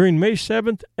 During May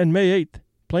 7th and May 8th,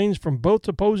 planes from both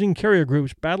opposing carrier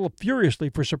groups battled furiously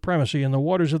for supremacy in the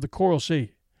waters of the Coral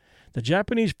Sea. The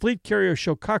Japanese fleet carrier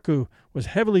Shokaku was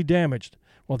heavily damaged,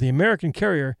 while the American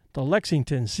carrier, the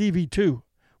Lexington CV-2,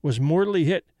 was mortally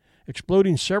hit,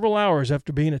 exploding several hours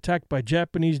after being attacked by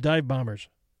Japanese dive bombers.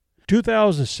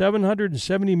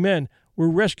 2,770 men were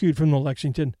rescued from the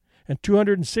Lexington, and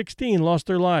 216 lost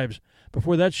their lives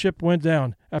before that ship went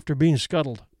down after being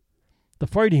scuttled. The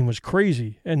fighting was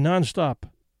crazy and nonstop.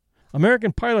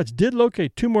 American pilots did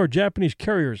locate 2 more Japanese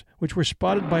carriers, which were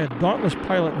spotted by a dauntless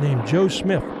pilot named Joe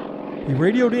Smith. He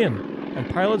radioed in, and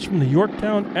pilots from the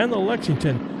Yorktown and the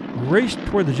Lexington raced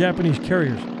toward the Japanese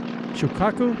carriers,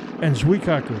 Shokaku and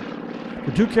Zuikaku.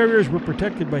 The 2 carriers were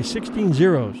protected by 16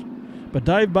 Zeros, but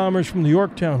dive bombers from the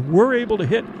Yorktown were able to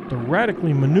hit the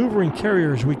radically maneuvering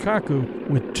carrier Zuikaku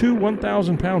with 2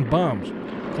 1,000-pound bombs,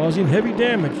 causing heavy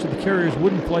damage to the carrier's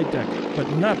wooden flight deck, but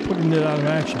not putting it out of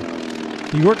action.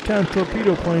 The Yorktown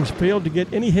torpedo planes failed to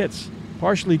get any hits,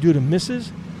 partially due to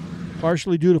misses,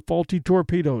 partially due to faulty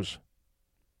torpedoes.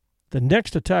 The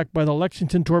next attack by the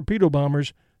Lexington torpedo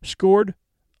bombers scored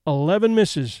 11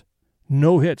 misses,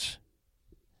 no hits.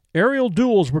 Aerial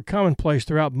duels were commonplace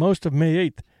throughout most of May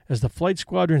 8th as the flight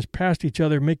squadrons passed each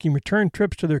other making return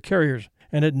trips to their carriers,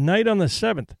 and at night on the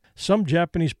 7th, some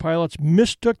Japanese pilots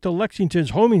mistook the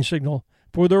Lexington's homing signal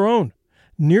for their own,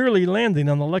 nearly landing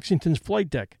on the Lexington's flight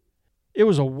deck. It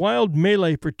was a wild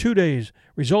melee for 2 days,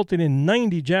 resulting in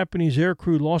 90 Japanese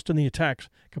aircrew lost in the attacks,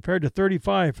 compared to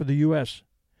 35 for the U.S.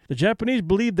 The Japanese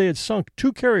believed they had sunk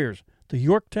 2 carriers, the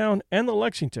Yorktown and the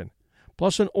Lexington,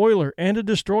 plus an oiler and a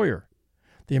destroyer.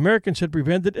 The Americans had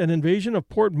prevented an invasion of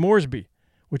Port Moresby,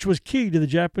 which was key to the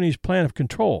Japanese plan of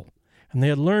control, and they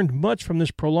had learned much from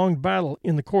this prolonged battle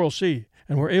in the Coral Sea,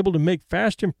 and were able to make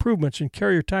fast improvements in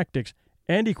carrier tactics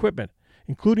and equipment,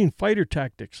 including fighter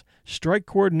tactics, strike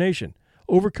coordination,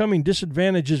 overcoming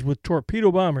disadvantages with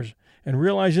torpedo bombers, and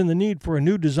realizing the need for a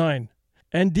new design,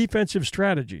 and defensive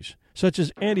strategies, such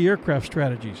as anti-aircraft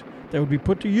strategies, that would be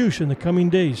put to use in the coming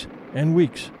days and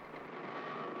weeks.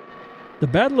 The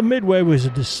Battle of Midway was a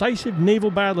decisive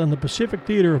naval battle in the Pacific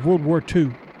theater of World War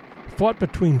II, fought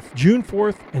between June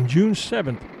 4th and June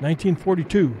 7th,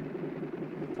 1942,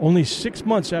 only 6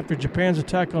 months after Japan's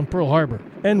attack on Pearl Harbor,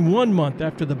 and 1 month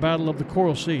after the Battle of the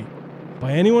Coral Sea.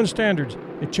 By anyone's standards,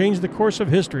 it changed the course of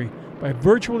history by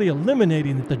virtually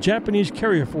eliminating the Japanese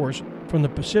carrier force from the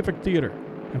Pacific theater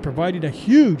and providing a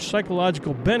huge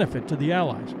psychological benefit to the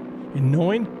Allies in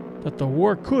knowing that the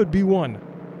war could be won.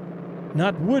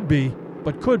 Not would be,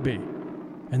 but could be.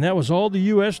 And that was all the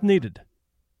U.S. needed.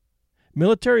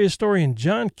 Military historian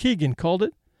John Keegan called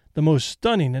it the most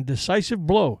stunning and decisive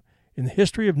blow in the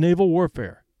history of naval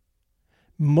warfare.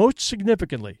 Most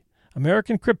significantly,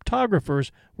 American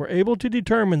cryptographers were able to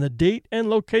determine the date and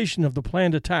location of the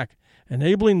planned attack,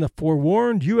 enabling the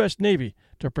forewarned U.S. Navy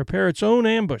to prepare its own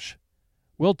ambush.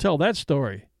 We'll tell that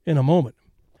story in a moment.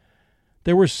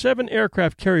 There were 7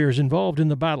 aircraft carriers involved in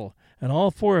the battle, and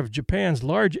all 4 of Japan's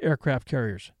large aircraft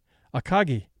carriers,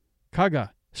 Akagi,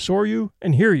 Kaga, Soryu,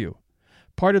 and Hiryu,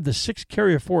 part of the 6th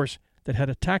carrier force that had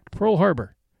attacked Pearl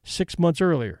Harbor 6 months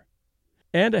earlier.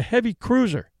 And a heavy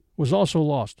cruiser was also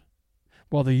lost,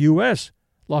 while the U.S.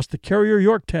 lost the carrier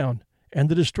Yorktown and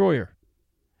the destroyer.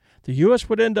 The U.S.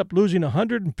 would end up losing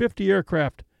 150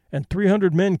 aircraft and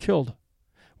 300 men killed,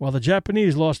 while the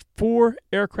Japanese lost 4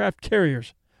 aircraft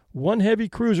carriers, 1 heavy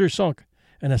cruiser sunk,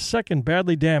 and a 2nd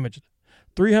badly damaged,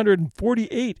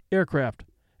 348 aircraft,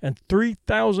 and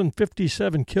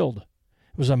 3,057 killed.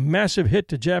 It was a massive hit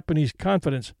to Japanese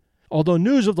confidence, although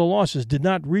news of the losses did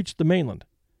not reach the mainland.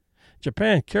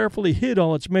 Japan carefully hid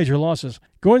all its major losses,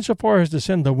 going so far as to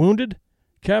send the wounded,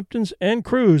 captains, and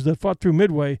crews that fought through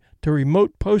Midway to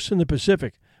remote posts in the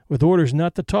Pacific with orders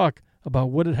not to talk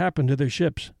about what had happened to their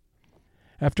ships.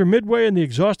 After Midway and the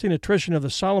exhausting attrition of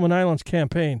the Solomon Islands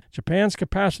campaign, Japan's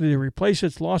capacity to replace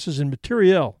its losses in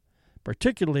materiel,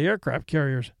 particularly aircraft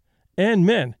carriers, and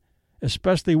men,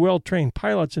 especially well-trained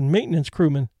pilots and maintenance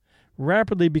crewmen,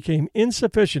 rapidly became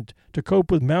insufficient to cope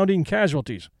with mounting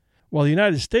casualties, while the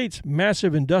United States'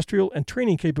 massive industrial and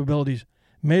training capabilities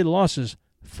made losses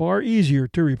far easier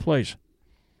to replace.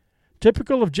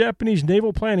 Typical of Japanese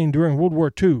naval planning during World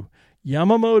War II,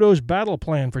 Yamamoto's battle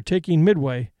plan for taking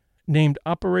Midway, named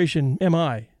Operation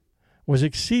MI, was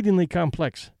exceedingly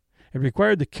complex. It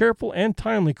required the careful and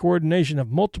timely coordination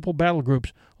of multiple battle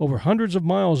groups over hundreds of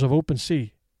miles of open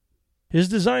sea. His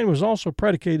design was also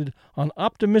predicated on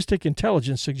optimistic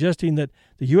intelligence suggesting that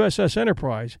the USS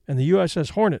Enterprise and the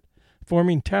USS Hornet,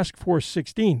 forming Task Force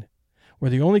 16, were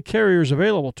the only carriers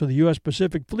available to the U.S.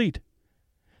 Pacific Fleet.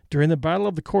 During the Battle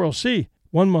of the Coral Sea,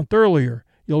 1 month earlier,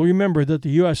 you'll remember that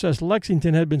the USS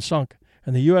Lexington had been sunk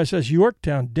and the USS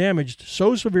Yorktown damaged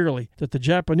so severely that the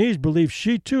Japanese believed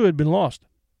she too had been lost.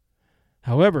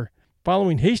 However,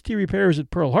 following hasty repairs at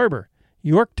Pearl Harbor,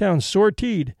 Yorktown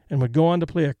sortied and would go on to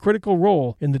play a critical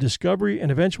role in the discovery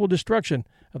and eventual destruction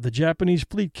of the Japanese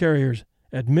fleet carriers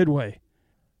at Midway.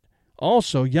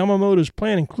 Also, Yamamoto's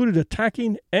plan included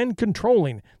attacking and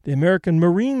controlling the American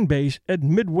Marine base at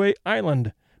Midway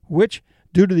Island, which,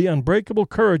 due to the unbreakable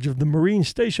courage of the Marines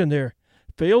stationed there,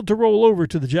 failed to roll over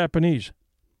to the Japanese.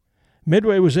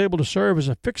 Midway was able to serve as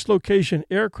a fixed-location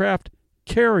aircraft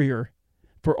carrier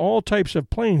for all types of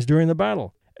planes during the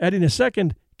battle, adding a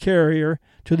second carrier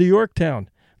to the Yorktown,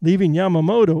 leaving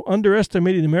Yamamoto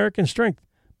underestimating American strength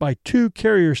by 2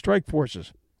 carrier strike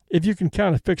forces, if you can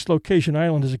count a fixed-location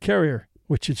island as a carrier,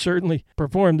 which it certainly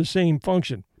performed the same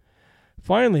function.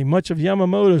 Finally, much of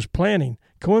Yamamoto's planning,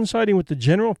 coinciding with the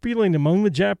general feeling among the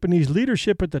Japanese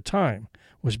leadership at the time,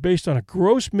 was based on a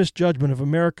gross misjudgment of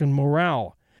American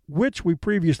morale, which we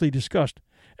previously discussed,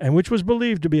 and which was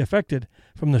believed to be affected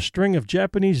from the string of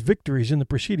Japanese victories in the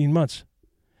preceding months.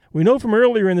 We know from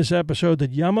earlier in this episode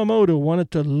that Yamamoto wanted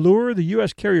to lure the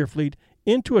U.S. carrier fleet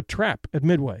into a trap at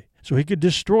Midway so he could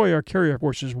destroy our carrier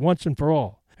forces once and for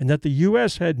all, and that the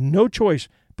U.S. had no choice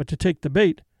but to take the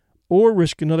bait or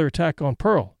risk another attack on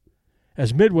Pearl,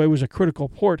 as Midway was a critical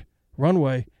port,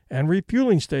 runway, and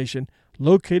refueling station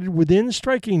located within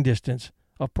striking distance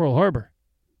of Pearl Harbor.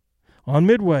 On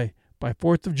Midway, by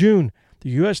 4th of June, the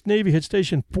U.S. Navy had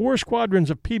stationed 4 squadrons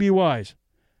of PBYs,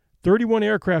 31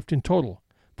 aircraft in total,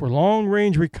 for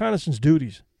long-range reconnaissance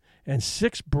duties, and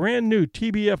 6 brand-new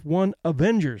TBF-1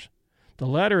 Avengers, the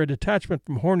latter a detachment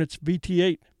from Hornet's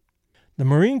VT-8. The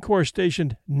Marine Corps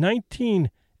stationed 19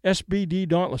 SBD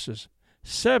Dauntlesses,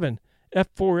 7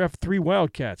 F-4F-3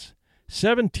 Wildcats,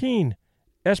 17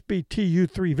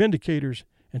 SBTU-3 Vindicators,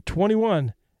 and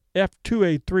 21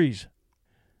 F-2A-3s.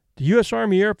 The U.S.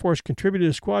 Army Air Force contributed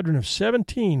a squadron of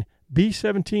 17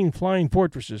 B-17 Flying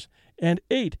Fortresses and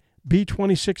 8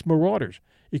 B-26 Marauders,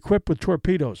 equipped with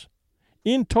torpedoes.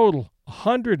 In total,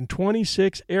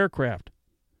 126 aircraft.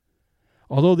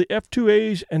 Although the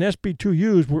F-2As and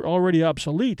SB-2Us were already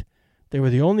obsolete, they were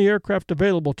the only aircraft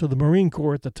available to the Marine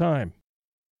Corps at the time.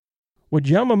 What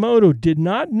Yamamoto did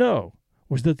not know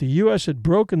was that the U.S. had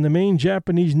broken the main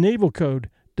Japanese naval code,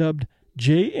 dubbed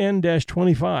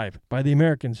JN-25 by the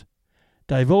Americans,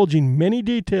 divulging many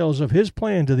details of his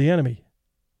plan to the enemy.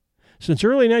 Since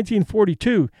early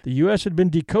 1942, the U.S. had been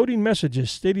decoding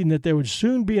messages stating that there would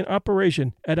soon be an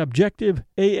operation at Objective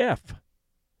AF.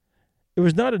 It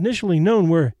was not initially known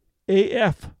where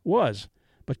AF was,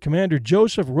 but Commander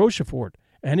Joseph Rochefort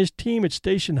and his team at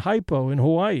Station Hypo in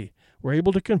Hawaii were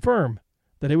able to confirm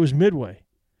that it was Midway.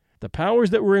 The powers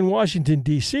that were in Washington,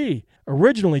 D.C.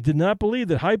 originally did not believe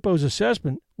that Hypo's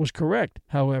assessment was correct,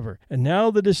 however, and now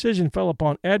the decision fell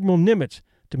upon Admiral Nimitz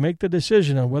to make the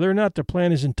decision on whether or not to plan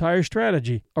his entire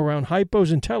strategy around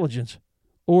Hypo's intelligence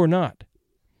or not.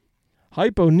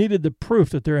 Hypo needed the proof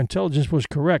that their intelligence was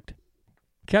correct.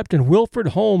 Captain Wilfred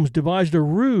Holmes devised a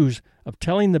ruse of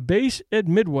telling the base at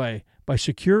Midway by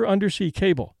secure undersea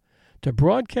cable to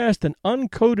broadcast an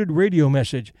uncoded radio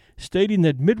message stating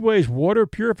that Midway's water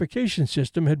purification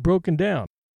system had broken down.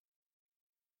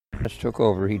 Took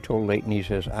over, he told Leighton, he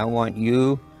says, I want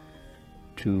you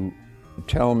to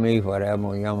tell me what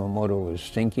Admiral Yamamoto was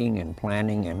thinking and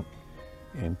planning,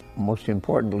 and most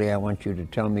importantly, I want you to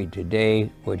tell me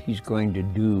today what he's going to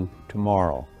do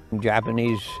tomorrow.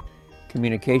 Japanese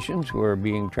communications were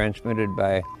being transmitted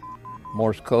by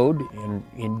Morse code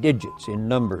in digits, in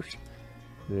numbers.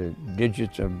 The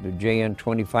digits of the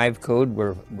JN-25 code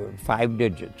were 5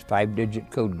 digits,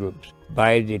 5-digit code groups.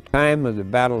 By the time of the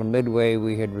Battle of Midway,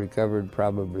 we had recovered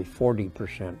probably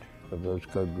 40% of those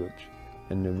code groups.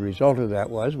 And the result of that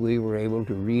was we were able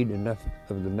to read enough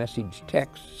of the message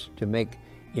texts to make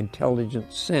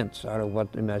intelligent sense out of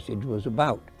what the message was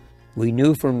about. We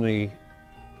knew from the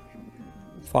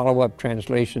follow-up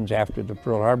translations after the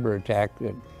Pearl Harbor attack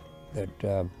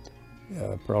that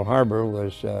Pearl Harbor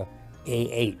was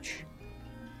AH.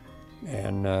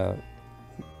 And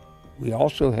we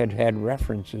also had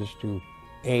references to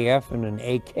AF and an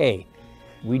AK.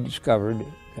 We discovered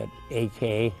that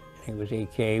AK,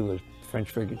 was French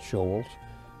frigate shoals,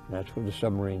 and that's where the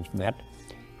submarines met.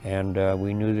 And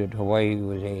we knew that Hawaii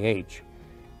was AH.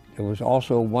 There was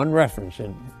also one reference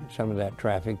in some of that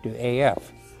traffic to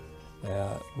AF,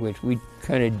 which we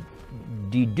kind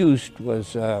of deduced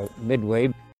was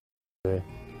Midway. The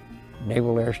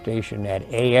Naval Air Station at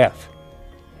AF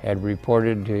had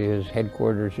reported to his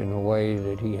headquarters in Hawaii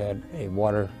that he had a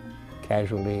water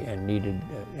casualty and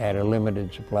had a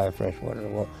limited supply of fresh water.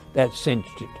 Well, that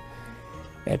cinched it.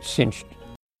 That cinched it.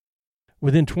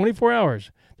 Within 24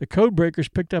 hours, the code breakers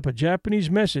picked up a Japanese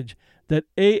message that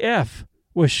AF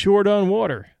was short on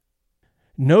water.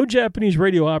 No Japanese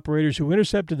radio operators who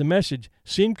intercepted the message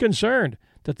seemed concerned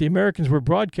that the Americans were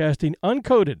broadcasting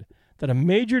uncoded that a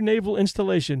major naval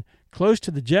installation close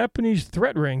to the Japanese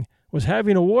threat ring was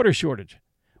having a water shortage,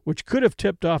 which could have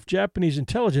tipped off Japanese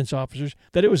intelligence officers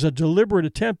that it was a deliberate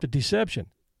attempt at deception.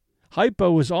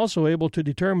 Hypo was also able to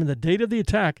determine the date of the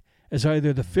attack as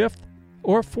either the 5th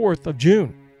or 4th of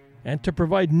June, and to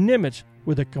provide Nimitz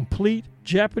with a complete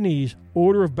Japanese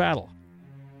order of battle.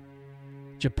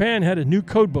 Japan had a new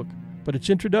codebook, but its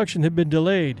introduction had been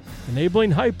delayed,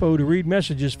 enabling Hypo to read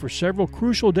messages for several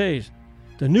crucial days.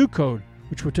 The new code,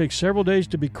 which would take several days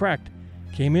to be cracked,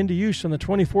 came into use on the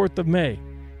 24th of May,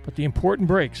 but the important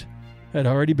breaks had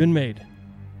already been made.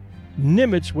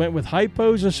 Nimitz went with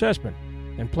Hypo's assessment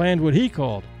and planned what he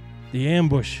called the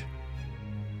ambush.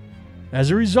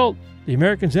 As a result, the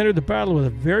Americans entered the battle with a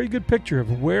very good picture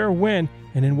of where, when,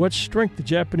 and in what strength the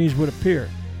Japanese would appear.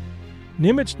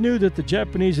 Nimitz knew that the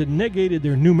Japanese had negated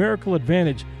their numerical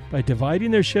advantage by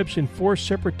dividing their ships in 4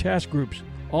 separate task groups,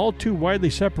 all too widely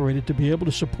separated to be able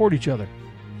to support each other.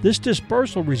 This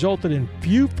dispersal resulted in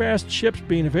few fast ships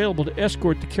being available to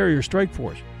escort the carrier strike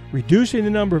force, reducing the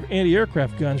number of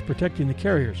anti-aircraft guns protecting the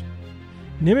carriers.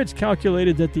 Nimitz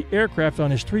calculated that the aircraft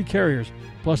on his 3 carriers,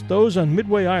 plus those on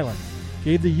Midway Island,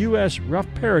 gave the U.S. rough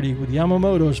parity with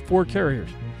Yamamoto's 4 carriers,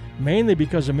 mainly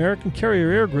because American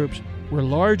carrier air groups were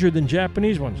larger than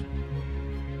Japanese ones.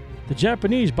 The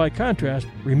Japanese, by contrast,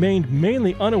 remained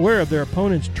mainly unaware of their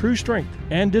opponent's true strength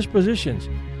and dispositions,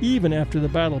 even after the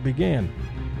battle began.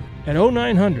 At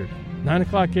 0900, 9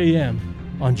 o'clock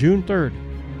a.m., on June 3rd,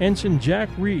 Ensign Jack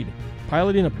Reed,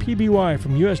 piloting a PBY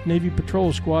from U.S. Navy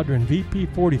Patrol Squadron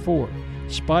VP-44,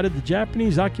 spotted the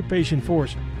Japanese occupation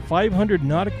force 500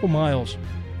 nautical miles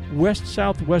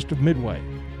west-southwest of Midway.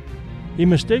 He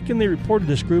mistakenly reported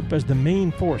this group as the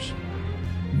main force.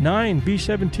 9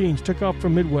 B-17s took off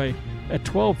from Midway at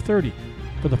 12:30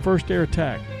 for the first air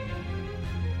attack.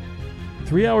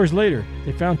 3 hours later,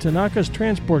 they found Tanaka's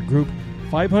transport group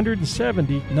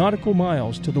 570 nautical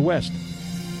miles to the west.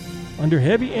 Under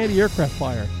heavy anti-aircraft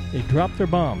fire, they dropped their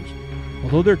bombs.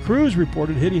 Although their crews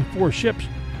reported hitting 4 ships,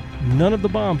 none of the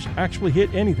bombs actually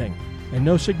hit anything, and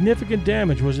no significant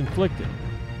damage was inflicted.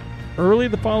 Early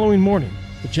the following morning,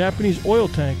 the Japanese oil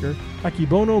tanker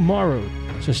Akibono Maru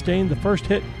sustained the first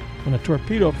hit when a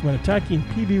torpedo from an attacking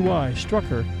PBY struck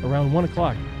her around 1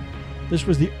 o'clock. This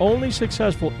was the only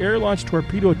successful air-launched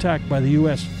torpedo attack by the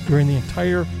U.S. during the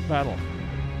entire battle.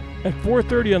 At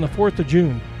 4:30 on the 4th of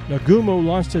June, Nagumo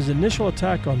launched his initial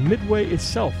attack on Midway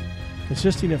itself,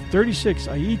 consisting of 36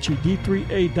 Aichi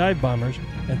D-3A dive bombers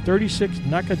and 36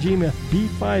 Nakajima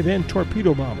B-5N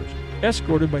torpedo bombers,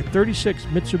 escorted by 36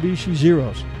 Mitsubishi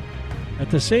Zeros. At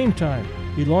the same time,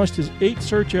 he launched his 8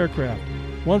 search aircraft,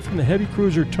 one from the heavy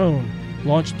cruiser Tone,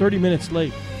 launched 30 minutes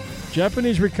late.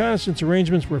 Japanese reconnaissance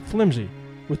arrangements were flimsy,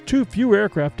 with too few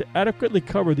aircraft to adequately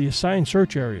cover the assigned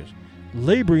search areas,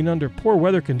 laboring under poor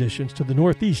weather conditions to the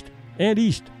northeast and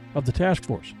east of the task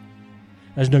force.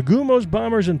 As Nagumo's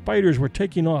bombers and fighters were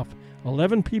taking off,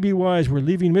 11 PBYs were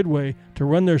leaving Midway to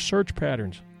run their search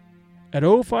patterns. At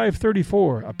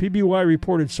 05:34, a PBY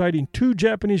reported sighting 2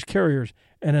 Japanese carriers,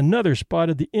 and another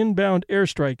spotted the inbound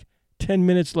airstrike 10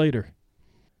 minutes later.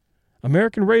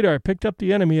 American radar picked up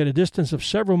the enemy at a distance of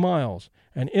several miles,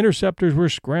 and interceptors were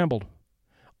scrambled.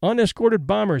 Unescorted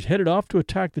bombers headed off to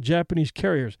attack the Japanese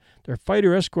carriers, their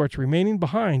fighter escorts remaining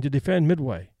behind to defend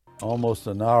Midway. Almost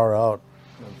an hour out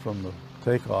from the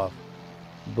takeoff,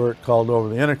 Bert called over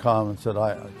the intercom and said,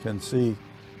 I can see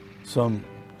some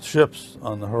ships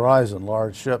on the horizon,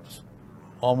 large ships,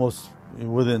 almost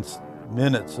within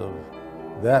minutes of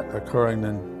that occurring,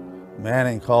 then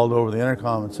Manning called over the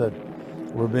intercom and said,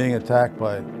 "We're being attacked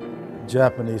by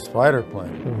Japanese fighter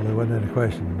plane." Well, there wasn't any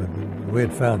question, but we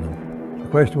had found them. The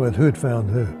question was who had found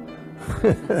who.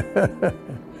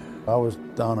 I was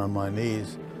down on my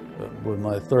knees with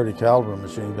my .30 caliber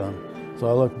machine gun. So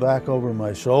I looked back over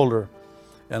my shoulder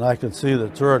and I could see the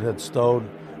turret had stowed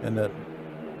and that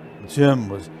Jim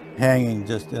was hanging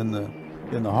just in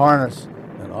the harness,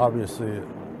 and obviously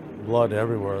blood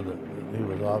everywhere. That he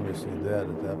was obviously dead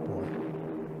at that point.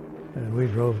 And we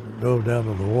dove down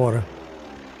to the water.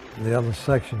 The other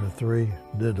section of 3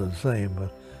 did the same,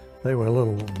 but they were a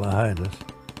little behind us.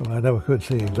 So I never could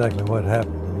see exactly what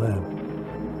happened to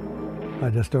them. I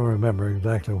just don't remember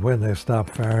exactly when they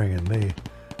stopped firing at me.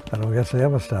 I don't guess they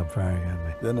ever stopped firing at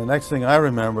me. Then the next thing I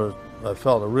remember, I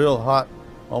felt a real hot,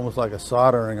 almost like a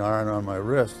soldering iron on my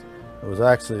wrist. It was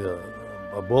actually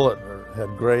a bullet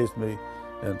had grazed me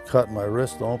and cut my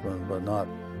wrist open, but not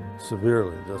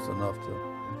severely, just enough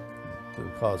to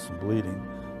cause some bleeding.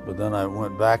 But then I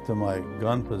went back to my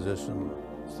gun position,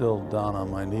 still down on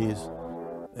my knees.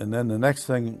 And then the next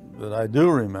thing that I do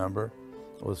remember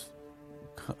was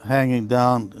hanging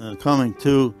down and coming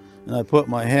to, and I put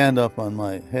my hand up on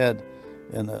my head,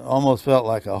 and it almost felt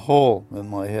like a hole in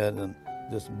my head and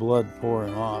just blood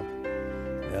pouring off.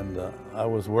 And I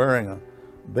was wearing a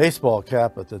baseball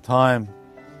cap at the time,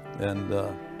 and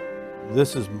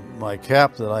this is my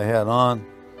cap that I had on,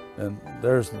 and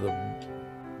there's the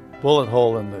bullet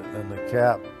hole in the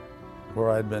cap where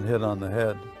I'd been hit on the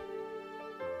head.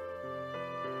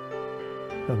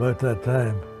 About that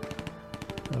time,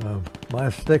 my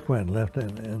stick went left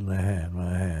in my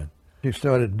hand. She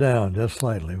started down just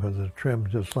slightly, with the trim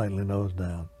just slightly nose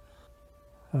down.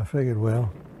 I figured,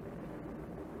 well,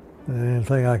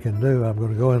 anything I can do, I'm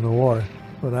going to go in the water,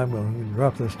 but I'm going to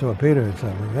drop this torpedo or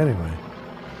something anyway.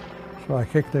 So I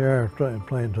kicked the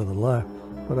airplane to the left,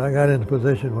 but I got in a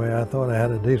position where I thought I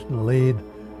had a decent lead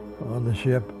on the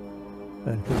ship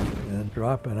and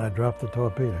I dropped the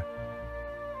torpedo.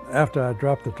 After I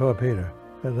dropped the torpedo,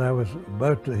 as I was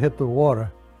about to hit the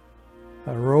water,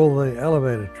 I rolled the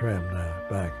elevator trim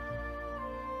back,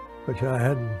 which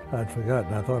I'd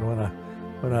forgotten. I thought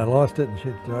when I lost it and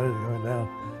she started going down,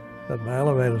 that my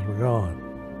elevators were gone.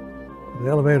 The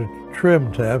elevator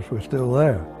trim tabs were still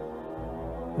there,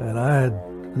 and I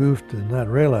had goofed and not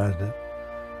realized it.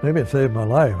 Maybe it saved my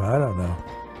life, I don't know.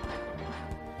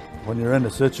 When you're in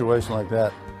a situation like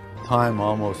that, time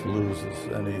almost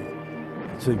loses any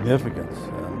significance,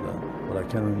 but I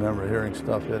can remember hearing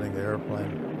stuff hitting the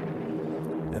airplane.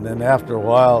 And then after a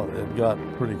while, it got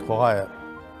pretty quiet.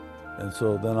 And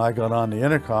so then I got on the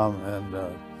intercom and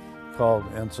called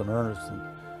Ensign Ernest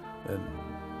and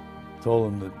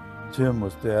told him that Jim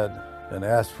was dead and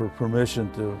asked for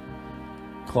permission to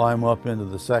climb up into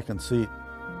the second seat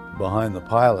behind the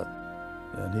pilot.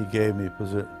 And he gave me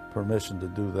permission to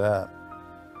do that.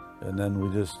 And then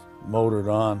we just motored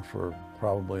on for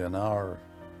probably an hour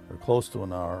or close to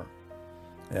an hour.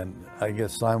 And I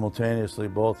guess simultaneously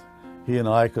both he and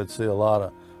I could see a lot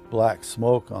of black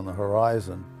smoke on the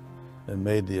horizon and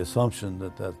made the assumption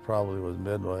that that probably was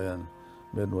Midway, and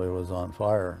Midway was on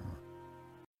fire.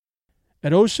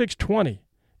 At 0620,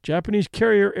 Japanese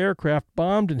carrier aircraft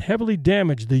bombed and heavily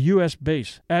damaged the U.S.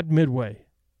 base at Midway.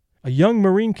 A young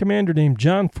Marine commander named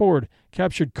John Ford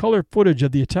captured color footage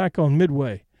of the attack on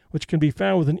Midway, which can be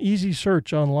found with an easy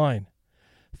search online.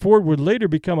 Ford would later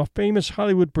become a famous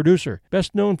Hollywood producer,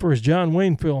 best known for his John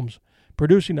Wayne films,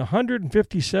 producing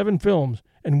 157 films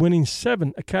and winning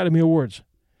 7 Academy Awards.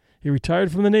 He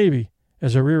retired from the Navy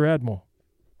as a Rear Admiral.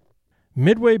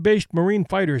 Midway-based Marine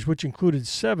fighters, which included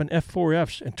 7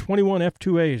 F-4Fs and 21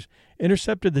 F-2As,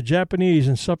 intercepted the Japanese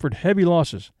and suffered heavy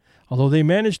losses, although they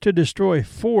managed to destroy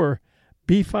 4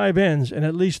 B-5Ns and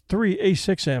at least 3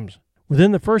 A-6Ms.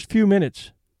 Within the first few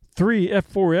minutes, 3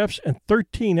 F-4Fs and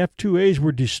 13 F-2As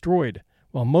were destroyed,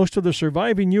 while most of the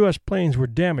surviving U.S. planes were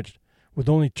damaged, with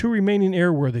only 2 remaining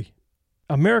airworthy.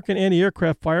 American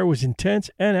anti-aircraft fire was intense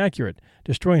and accurate,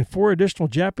 destroying 4 additional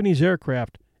Japanese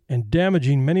aircraft and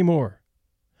damaging many more.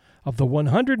 Of the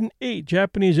 108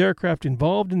 Japanese aircraft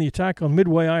involved in the attack on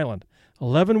Midway Island,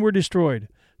 11 were destroyed,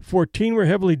 14 were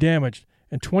heavily damaged,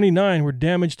 and 29 were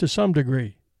damaged to some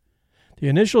degree. The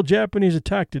initial Japanese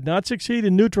attack did not succeed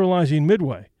in neutralizing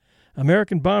Midway.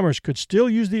 American bombers could still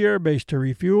use the airbase to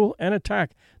refuel and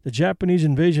attack the Japanese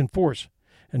invasion force,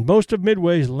 and most of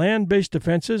Midway's land-based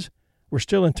defenses were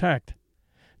still intact.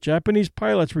 Japanese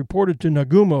pilots reported to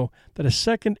Nagumo that a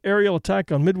second aerial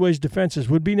attack on Midway's defenses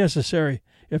would be necessary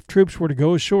if troops were to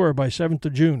go ashore by 7th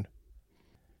of June.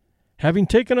 Having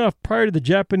taken off prior to the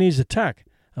Japanese attack,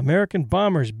 American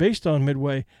bombers based on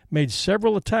Midway made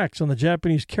several attacks on the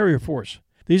Japanese carrier force.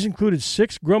 These included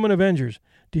 6 Grumman Avengers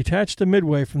detached to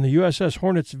Midway from the USS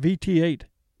Hornet's VT-8.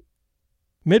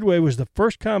 Midway was the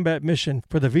first combat mission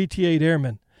for the VT-8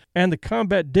 airmen and the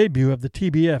combat debut of the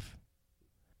TBF.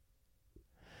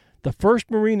 The first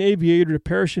Marine aviator to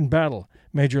perish in battle,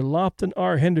 Major Lofton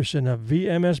R. Henderson of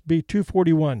VMSB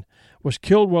 241, was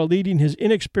killed while leading his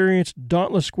inexperienced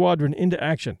Dauntless Squadron into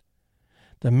action.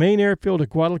 The main airfield at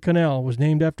Guadalcanal was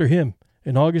named after him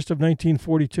in August of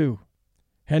 1942.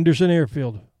 Henderson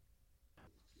Airfield.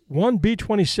 One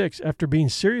B-26, after being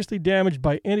seriously damaged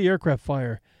by anti-aircraft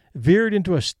fire, veered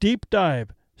into a steep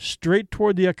dive straight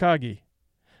toward the Akagi.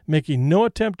 Making no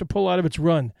attempt to pull out of its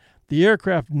run, the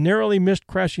aircraft narrowly missed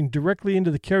crashing directly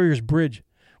into the carrier's bridge,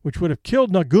 which would have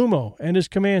killed Nagumo and his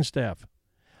command staff.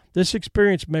 This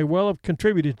experience may well have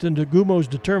contributed to Nagumo's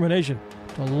determination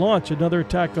to launch another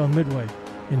attack on Midway,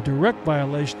 in direct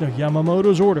violation of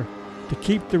Yamamoto's order to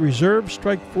keep the reserve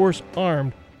strike force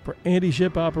armed for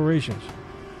anti-ship operations.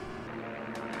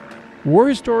 War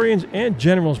historians and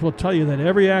generals will tell you that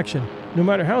every action, no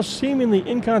matter how seemingly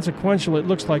inconsequential it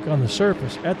looks like on the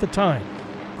surface at the time,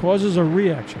 causes a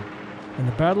reaction, and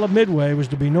the Battle of Midway was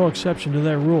to be no exception to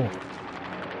that rule.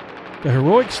 The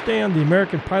heroic stand the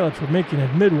American pilots were making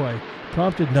at Midway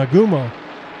prompted Nagumo,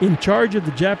 in charge of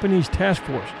the Japanese task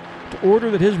force, to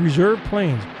order that his reserve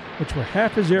planes, which were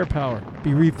half his air power,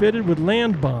 be refitted with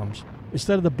land bombs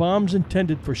instead of the bombs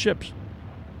intended for ships.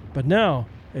 But now,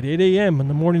 at 8 a.m. on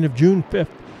the morning of June 5th,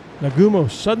 Nagumo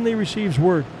suddenly receives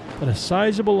word that a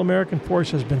sizable American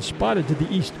force has been spotted to the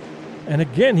east, and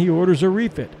again he orders a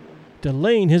refit,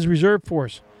 delaying his reserve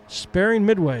force, sparing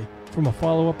Midway from a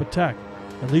follow-up attack,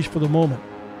 at least for the moment.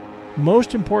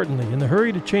 Most importantly, in the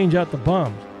hurry to change out the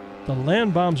bombs, the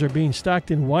land bombs are being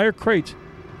stocked in wire crates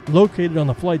located on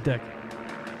the flight deck.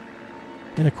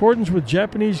 In accordance with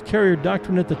Japanese carrier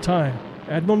doctrine at the time,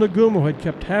 Admiral Nagumo had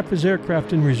kept half his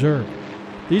aircraft in reserve.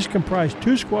 These comprised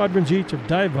 2 squadrons each of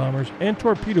dive bombers and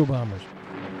torpedo bombers.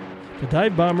 The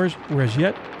dive bombers were as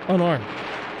yet unarmed.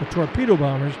 The torpedo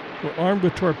bombers were armed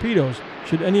with torpedoes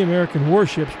should any American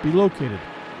warships be located.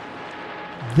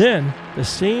 Then, the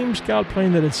same scout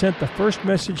plane that had sent the first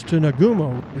message to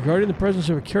Nagumo regarding the presence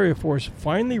of a carrier force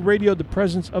finally radioed the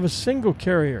presence of a single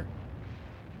carrier.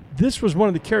 This was one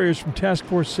of the carriers from Task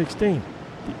Force 16.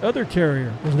 The other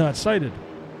carrier was not sighted.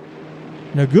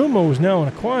 Nagumo was now in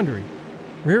a quandary.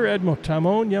 Rear Admiral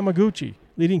Tamon Yamaguchi,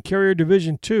 leading Carrier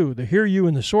Division 2, the Hiryu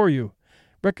and the Soryu,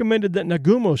 recommended that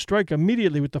Nagumo strike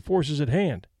immediately with the forces at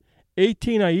hand.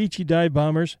 18 Aichi dive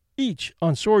bombers, each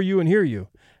on Soryu and Hiryu,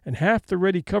 and half the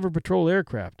ready cover patrol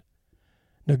aircraft.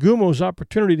 Nagumo's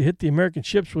opportunity to hit the American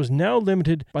ships was now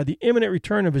limited by the imminent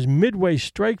return of his Midway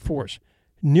strike force,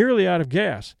 nearly out of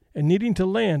gas and needing to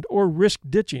land or risk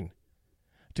ditching.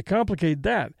 To complicate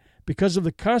that, because of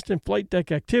the constant flight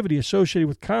deck activity associated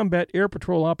with combat air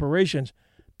patrol operations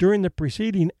during the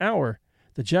preceding hour,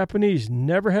 the Japanese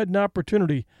never had an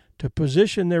opportunity to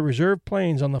position their reserve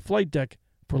planes on the flight deck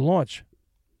for launch.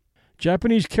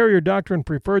 Japanese carrier doctrine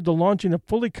preferred the launching of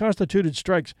fully constituted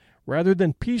strikes rather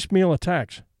than piecemeal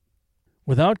attacks.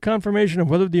 Without confirmation of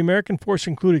whether the American force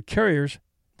included carriers,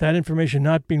 that information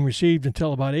not being received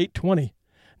until about 8:20,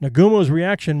 Nagumo's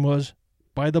reaction was,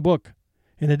 by the book.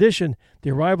 In addition, the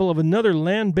arrival of another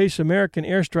land-based American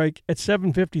airstrike at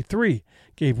 7:53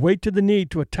 gave weight to the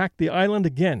need to attack the island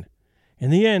again.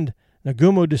 In the end,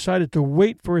 Nagumo decided to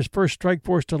wait for his first strike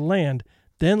force to land,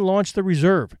 then launch the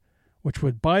reserve, which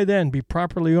would by then be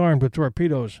properly armed with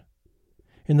torpedoes.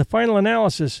 In the final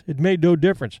analysis, it made no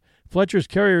difference. Fletcher's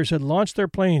carriers had launched their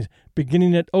planes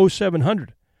beginning at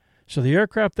 0700, so the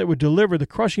aircraft that would deliver the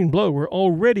crushing blow were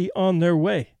already on their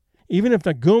way. Even if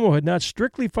Nagumo had not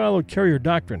strictly followed carrier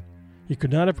doctrine, he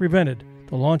could not have prevented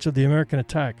the launch of the American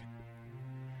attack.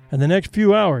 And the next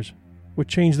few hours would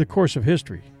change the course of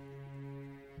history.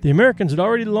 The Americans had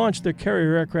already launched their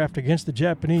carrier aircraft against the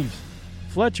Japanese.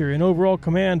 Fletcher, in overall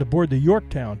command aboard the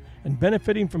Yorktown and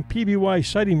benefiting from PBY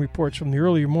sighting reports from the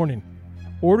earlier morning,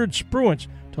 ordered Spruance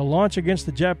to launch against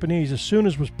the Japanese as soon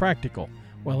as was practical,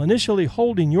 while initially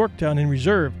holding Yorktown in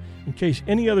reserve in case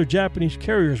any other Japanese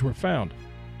carriers were found.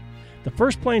 The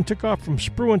first plane took off from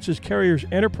Spruance's carriers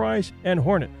Enterprise and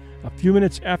Hornet a few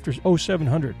minutes after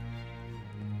 0700.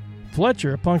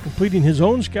 Fletcher, upon completing his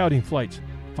own scouting flights,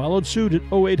 followed suit at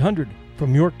 0800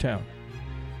 from Yorktown.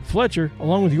 Fletcher,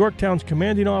 along with Yorktown's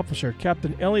commanding officer,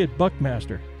 Captain Elliot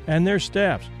Buckmaster, and their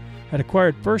staffs, had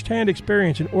acquired first-hand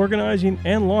experience in organizing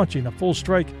and launching a full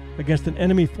strike against an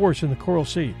enemy force in the Coral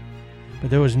Sea.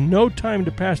 But there was no time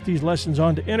to pass these lessons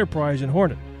on to Enterprise and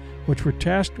Hornet, which were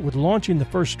tasked with launching the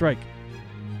first strike.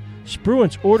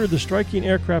 Spruance ordered the striking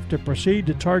aircraft to proceed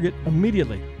to target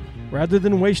immediately, rather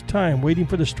than waste time waiting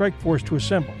for the strike force to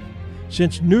assemble,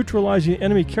 since neutralizing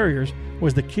enemy carriers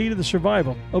was the key to the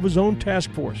survival of his own task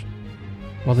force.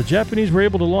 While the Japanese were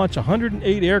able to launch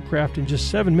 108 aircraft in just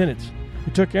 7 minutes,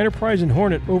 it took Enterprise and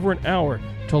Hornet over an hour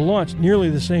to launch nearly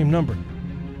the same number.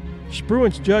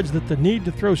 Spruance judged that the need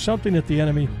to throw something at the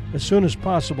enemy as soon as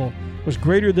possible was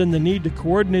greater than the need to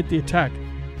coordinate the attack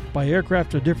by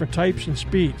aircraft of different types and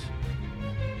speeds.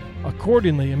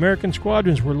 Accordingly, American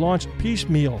squadrons were launched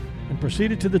piecemeal and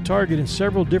proceeded to the target in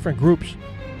several different groups.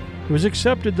 It was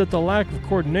accepted that the lack of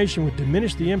coordination would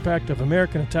diminish the impact of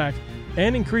American attacks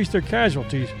and increase their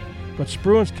casualties, but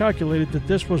Spruance calculated that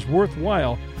this was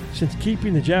worthwhile since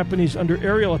keeping the Japanese under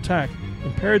aerial attack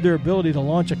impaired their ability to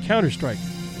launch a counterstrike,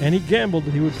 and he gambled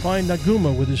that he would find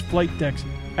Nagumo with his flight decks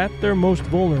at their most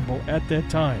vulnerable at that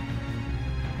time.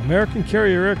 American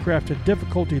carrier aircraft had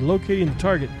difficulty locating the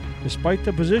target despite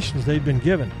the positions they'd been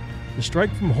given. The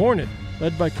strike from Hornet,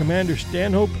 led by Commander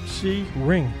Stanhope C.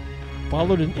 Ring,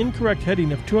 followed an incorrect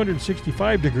heading of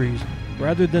 265 degrees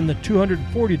rather than the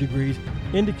 240 degrees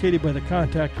indicated by the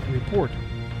contact report.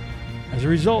 As a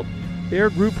result, Air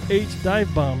Group 8's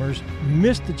dive bombers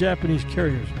missed the Japanese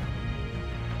carriers.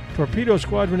 Torpedo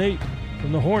Squadron 8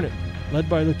 from the Hornet, led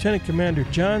by Lieutenant Commander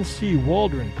John C.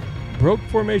 Waldron, broke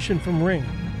formation from Ring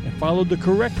and followed the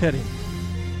correct heading.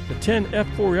 The 10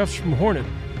 F-4Fs from Hornet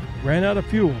ran out of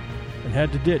fuel and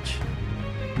had to ditch.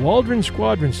 Waldron's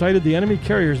squadron sighted the enemy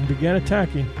carriers and began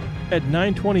attacking at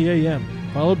 9:20 a.m.,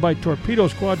 followed by Torpedo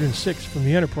Squadron 6 from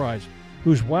the Enterprise,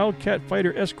 whose Wildcat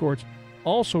fighter escorts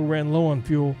also ran low on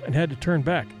fuel and had to turn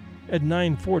back at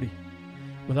 9:40.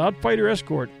 Without fighter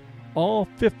escort, all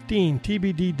 15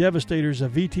 TBD Devastators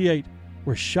of VT-8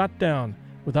 were shot down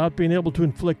without being able to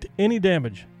inflict any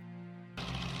damage.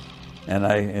 And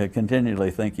I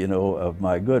continually think, of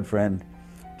my good friend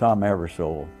Tom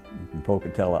Eversole from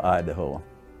Pocatello, Idaho.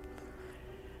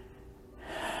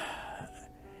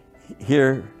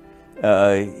 Here,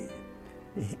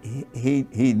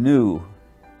 he knew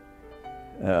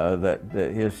that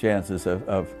his chances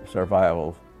of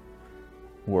survival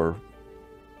were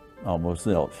almost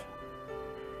zilch.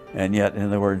 And yet, in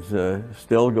other words,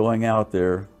 still going out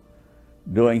there,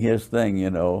 doing his thing,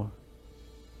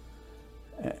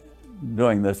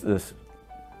 doing this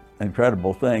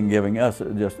incredible thing, giving us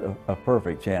just a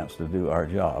perfect chance to do our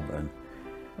job.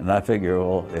 And I figure,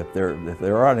 well, if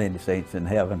there aren't any saints in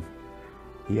heaven,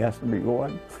 he has to be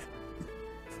one.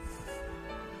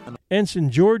 Ensign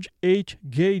George H.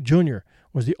 Gay, Jr.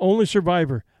 was the only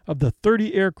survivor of the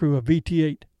 30 aircrew of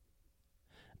VT-8.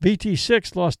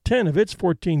 VT-6 lost 10 of its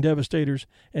 14 Devastators,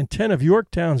 and 10 of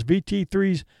Yorktown's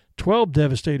VT-3's 12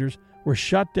 Devastators were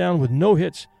shot down with no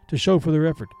hits to show for their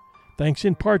effort, thanks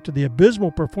in part to the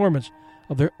abysmal performance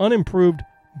of their unimproved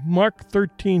Mark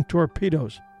 13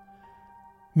 torpedoes.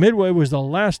 Midway was the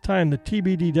last time the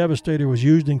TBD Devastator was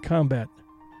used in combat.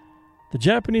 The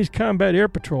Japanese Combat Air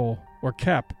Patrol, or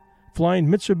CAP, flying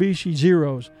Mitsubishi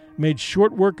Zeros, made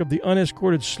short work of the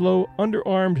unescorted, slow,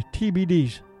 underarmed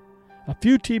TBDs. A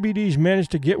few TBDs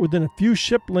managed to get within a few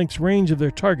ship lengths range of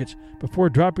their targets before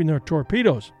dropping their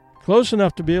torpedoes, close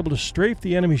enough to be able to strafe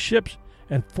the enemy ships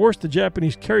and force the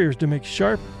Japanese carriers to make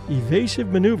sharp, evasive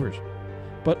maneuvers.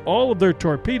 But all of their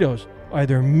torpedoes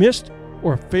either missed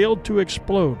or failed to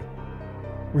explode.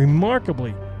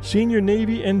 Remarkably, senior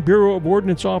Navy and Bureau of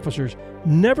Ordnance officers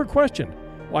never questioned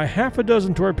why half a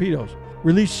dozen torpedoes,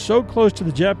 released so close to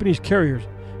the Japanese carriers,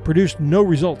 produced no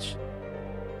results.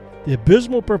 The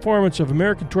abysmal performance of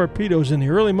American torpedoes in the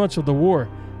early months of the war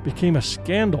became a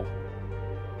scandal.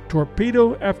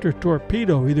 Torpedo after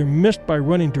torpedo either missed by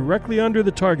running directly under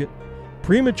the target,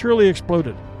 prematurely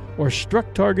exploded, or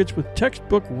struck targets with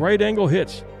textbook right-angle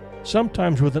hits,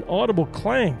 sometimes with an audible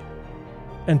clang,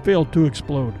 and failed to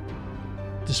explode.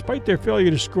 Despite their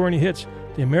failure to score any hits,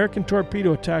 the American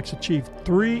torpedo attacks achieved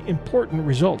 3 important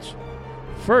results.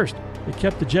 First, it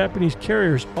kept the Japanese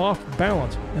carriers off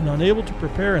balance and unable to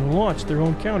prepare and launch their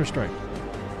own counterstrike.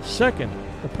 Second,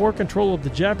 the poor control of the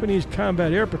Japanese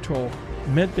Combat Air Patrol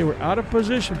meant they were out of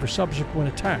position for subsequent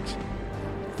attacks.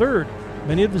 Third,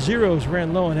 many of the Zeros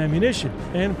ran low on ammunition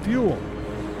and fuel.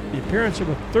 The appearance of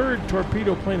a third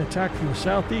torpedo plane attack from the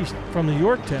southeast from the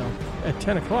Yorktown at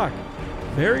 10 o'clock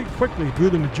very quickly drew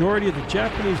the majority of the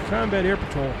Japanese Combat Air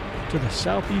Patrol to the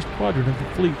southeast quadrant of the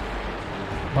fleet.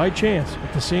 By chance,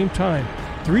 at the same time,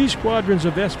 3 squadrons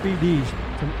of SBDs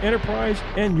from Enterprise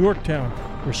and Yorktown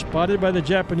were spotted by the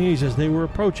Japanese as they were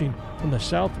approaching from the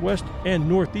southwest and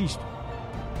northeast.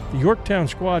 The Yorktown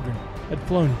squadron had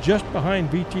flown just behind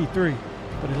VT-3,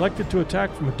 but elected to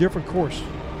attack from a different course.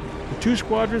 The 2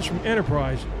 squadrons from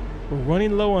Enterprise were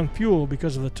running low on fuel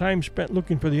because of the time spent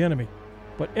looking for the enemy.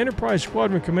 But Enterprise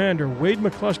Squadron Commander Wade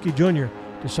McCluskey Jr.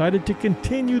 decided to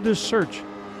continue this search,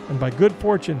 and by good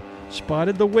fortune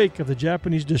spotted the wake of the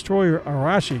Japanese destroyer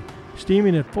Arashi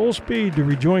steaming at full speed to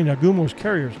rejoin Nagumo's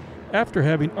carriers after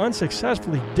having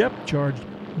unsuccessfully depth-charged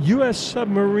U.S.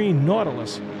 submarine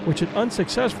Nautilus, which had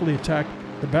unsuccessfully attacked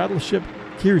the battleship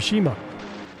Kirishima.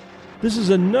 This is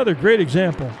another great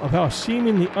example of how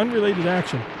seemingly unrelated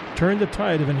action turned the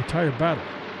tide of an entire battle.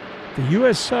 The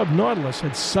U.S. sub Nautilus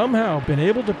had somehow been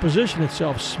able to position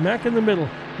itself smack in the middle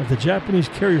of the Japanese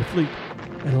carrier fleet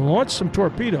and launched some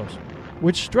torpedoes,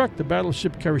 which struck the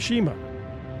battleship Kirishima.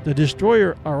 The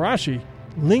destroyer Arashi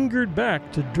lingered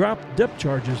back to drop depth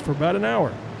charges for about an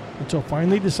hour, until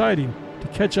finally deciding to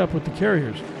catch up with the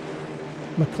carriers.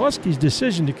 McCluskey's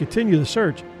decision to continue the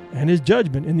search, and his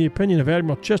judgment in the opinion of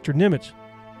Admiral Chester Nimitz,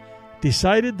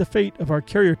 decided the fate of our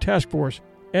carrier task force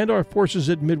and our forces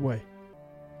at Midway.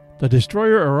 The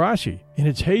destroyer Arashi, in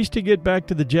its haste to get back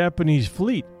to the Japanese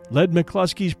fleet, led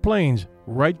McCluskey's planes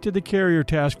right to the carrier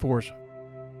task force.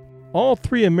 All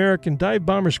three American dive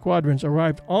bomber squadrons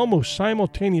arrived almost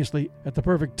simultaneously at the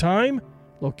perfect time,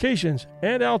 locations,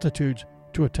 and altitudes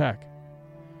to attack.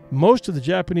 Most of the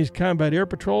Japanese combat air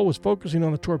patrol was focusing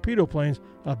on the torpedo planes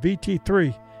of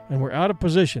VT-3 and were out of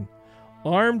position.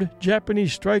 Armed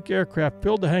Japanese strike aircraft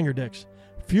filled the hangar decks.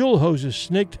 Fuel hoses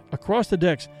snaked across the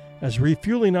decks as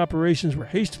refueling operations were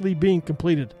hastily being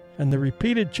completed, and the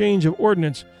repeated change of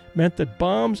ordnance meant that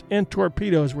bombs and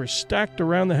torpedoes were stacked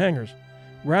around the hangars,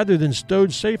 rather than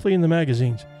stowed safely in the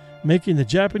magazines, making the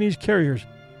Japanese carriers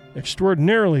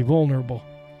extraordinarily vulnerable.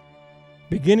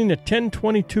 Beginning at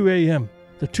 10:22 a.m.,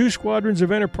 the two squadrons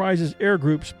of Enterprise's air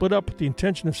group split up with the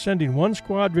intention of sending one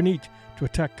squadron each to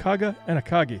attack Kaga and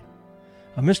Akagi.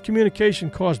 A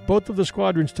miscommunication caused both of the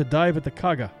squadrons to dive at the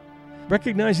Kaga.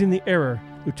 Recognizing the error,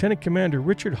 Lieutenant Commander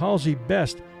Richard Halsey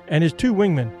Best and his two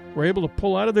wingmen were able to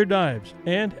pull out of their dives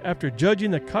and, after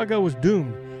judging that Kaga was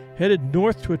doomed, headed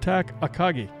north to attack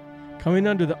Akagi, coming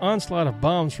under the onslaught of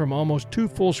bombs from almost two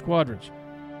full squadrons.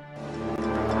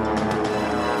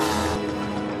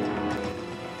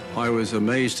 I was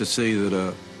amazed to see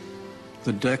that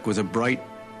the deck was a bright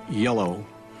yellow,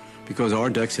 because our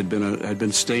decks had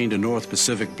been stained a North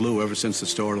Pacific blue ever since the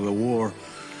start of the war.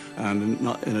 And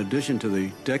in addition to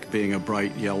the deck being a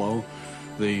bright yellow,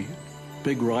 the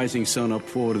big rising sun up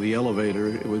forward of the elevator,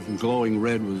 it was glowing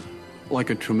red, was like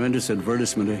a tremendous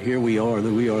advertisement of here we are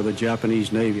the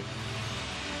Japanese Navy.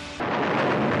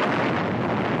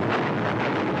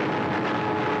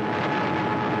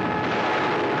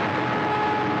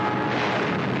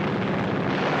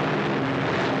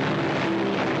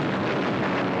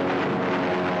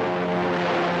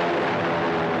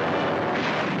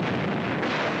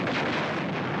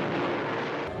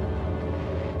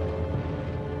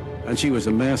 And she was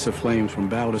a mass of flames from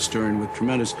bow to stern with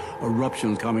tremendous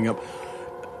eruptions coming up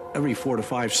every 4 to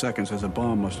 5 seconds as a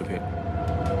bomb must have hit.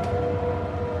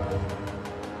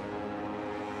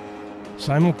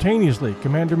 Simultaneously,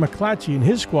 Commander McClatchy and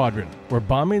his squadron were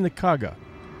bombing the Kaga.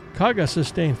 Kaga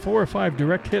sustained 4 or 5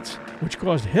 direct hits, which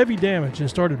caused heavy damage and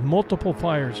started multiple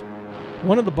fires.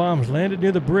 One of the bombs landed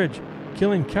near the bridge,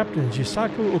 killing Captain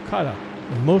Jisaku Okada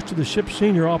and most of the ship's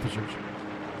senior officers.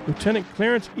 Lieutenant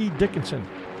Clarence E. Dickinson,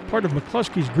 part of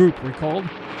McCluskey's group, recalled,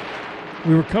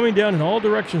 "We were coming down in all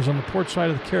directions on the port side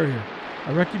of the carrier.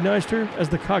 I recognized her as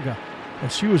the Kaga,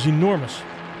 and she was enormous.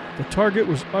 The target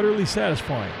was utterly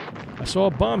satisfying. I saw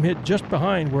a bomb hit just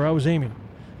behind where I was aiming.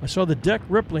 I saw the deck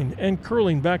rippling and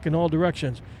curling back in all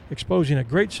directions, exposing a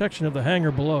great section of the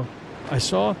hangar below. I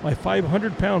saw my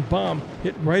 500-pound bomb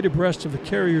hit right abreast of the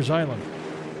carrier's island.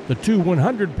 The 2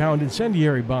 100-pound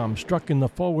incendiary bombs struck in the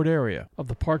forward area of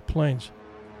the parked planes."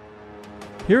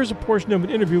 Here is a portion of an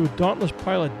interview with Dauntless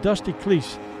pilot Dusty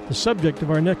Cleese, the subject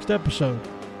of our next episode,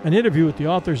 an interview with the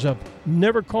authors of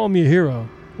Never Call Me a Hero,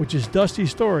 which is Dusty's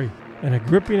story and a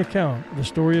gripping account of the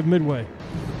story of Midway.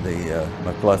 The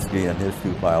McCluskey and his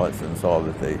 2 pilots and saw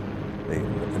that they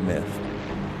missed.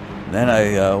 Then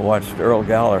I watched Earl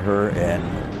Gallagher, and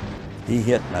he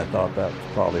hit, and I thought that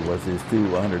probably was his 2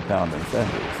 100-pound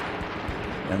incendiaries.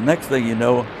 And next thing you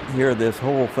know, hear this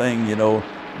whole thing,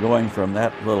 going from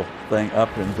that little thing up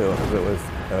into it was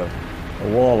a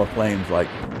wall of flames like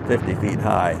 50 feet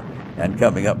high and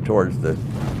coming up towards the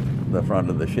front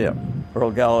of the ship. Earl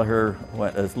Gallagher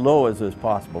went as low as is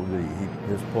possible.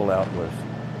 His pullout was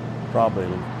probably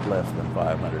less than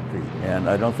 500 feet. And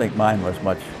I don't think mine was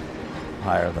much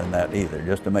higher than that either,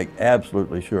 just to make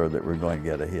absolutely sure that we're going to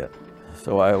get a hit.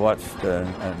 So I watched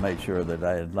and made sure that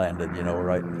I had landed,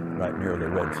 right near the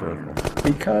red circle.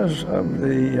 Because of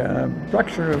the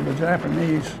structure of the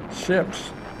Japanese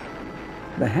ships,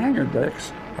 the hangar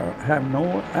decks have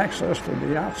no access to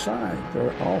the outside.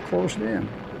 They're all closed in.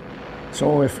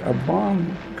 So if a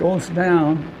bomb goes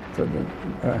down to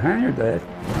the hangar deck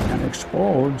and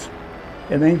explodes,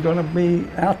 it ain't going to be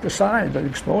out the side. The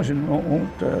explosion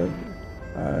won't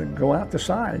go out the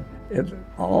side. It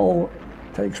all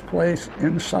takes place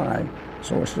inside.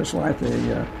 So it's just like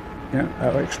an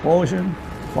explosion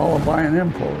followed by an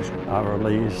implosion. I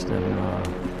released and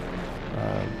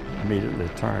immediately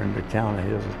turned to counter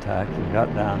his attack and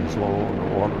got down as low in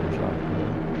the water as I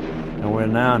could. And we're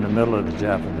now in the middle of the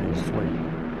Japanese fleet.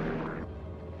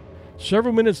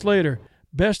 Several minutes later,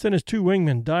 Best and his two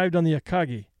wingmen dived on the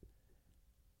Akagi.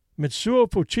 Mitsuo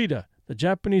Fuchida, the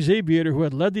Japanese aviator who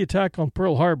had led the attack on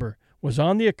Pearl Harbor, was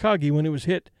on the Akagi when it was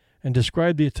hit and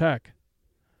described the attack.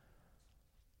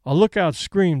 A lookout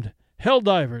screamed, "Hell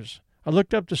divers!" I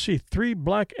looked up to see 3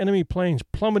 black enemy planes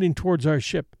plummeting towards our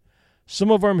ship.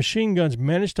 Some of our machine guns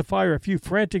managed to fire a few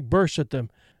frantic bursts at them,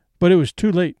 but it was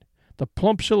too late. The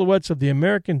plump silhouettes of the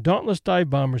American Dauntless dive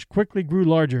bombers quickly grew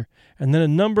larger, and then a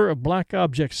number of black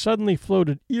objects suddenly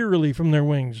floated eerily from their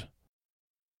wings.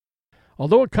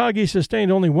 Although Akagi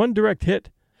sustained only one direct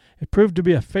hit, it proved to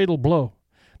be a fatal blow.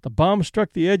 The bomb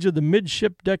struck the edge of the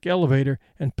midship deck elevator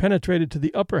and penetrated to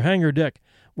the upper hangar deck,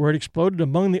 where it exploded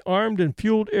among the armed and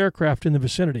fueled aircraft in the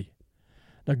vicinity.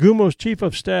 Nagumo's chief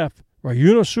of staff,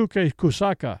 Ryunosuke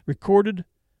Kusaka, recorded,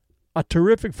 "A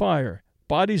terrific fire,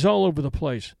 bodies all over the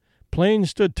place.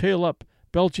 Planes stood tail up,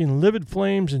 belching livid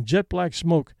flames and jet-black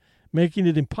smoke, making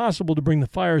it impossible to bring the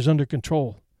fires under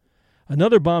control.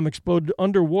 Another bomb exploded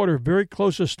underwater very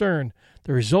close astern.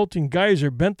 The resulting geyser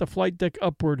bent the flight deck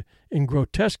upward in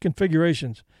grotesque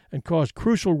configurations and caused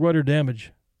crucial rudder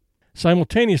damage."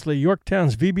 Simultaneously,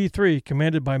 Yorktown's VB-3,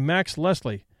 commanded by Max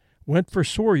Leslie, went for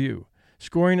Soryu,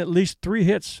 scoring at least 3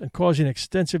 hits and causing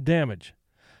extensive damage.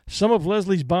 Some of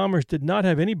Leslie's bombers did not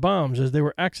have any bombs as they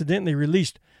were accidentally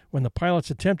released when the pilots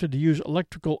attempted to use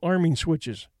electrical arming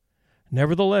switches.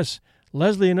 Nevertheless,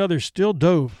 Leslie and others still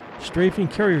dove, strafing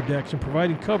carrier decks and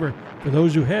providing cover for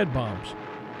those who had bombs.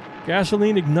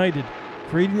 Gasoline ignited,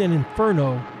 creating an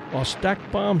inferno while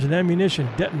stacked bombs and ammunition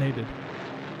detonated.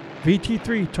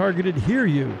 VT-3 targeted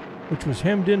Hiryu, which was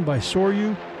hemmed in by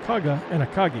Soryu, Kaga, and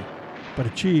Akagi, but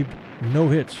achieved no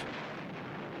hits.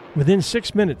 Within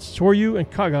 6 minutes, Soryu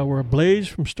and Kaga were ablaze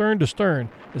from stern to stern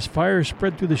as fires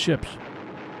spread through the ships.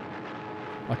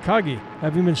 Akagi,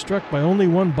 having been struck by only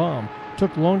one bomb,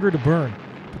 took longer to burn,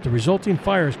 but the resulting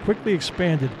fires quickly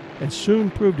expanded and soon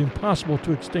proved impossible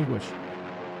to extinguish.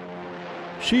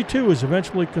 She too was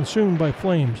eventually consumed by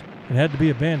flames and had to be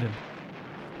abandoned.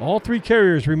 All 3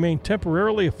 carriers remained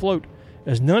temporarily afloat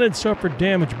as none had suffered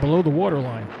damage below the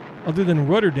waterline, other than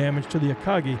rudder damage to the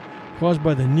Akagi caused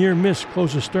by the near miss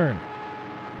close astern.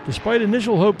 Despite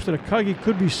initial hopes that Akagi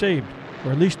could be saved,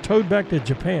 or at least towed back to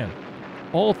Japan,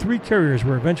 all 3 carriers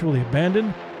were eventually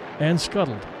abandoned and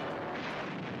scuttled.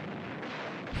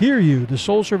 Hiryu, the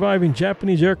sole surviving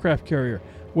Japanese aircraft carrier,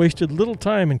 wasted little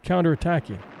time in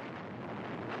counterattacking.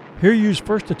 Hiryu's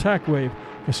first attack wave,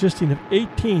 consisting of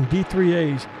 18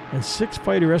 D-3As and 6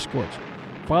 fighter escorts,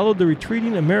 followed the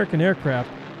retreating American aircraft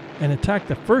and attacked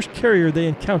the first carrier they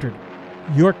encountered,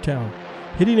 Yorktown,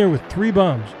 hitting her with 3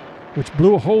 bombs, which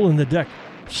blew a hole in the deck,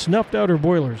 snuffed out her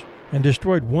boilers, and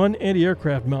destroyed 1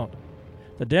 anti-aircraft mount.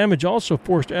 The damage also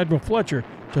forced Admiral Fletcher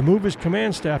to move his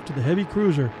command staff to the heavy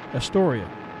cruiser Astoria.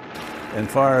 As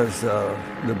far as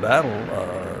the battle,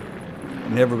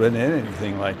 never been in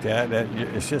anything like that.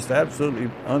 It's just absolutely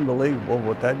unbelievable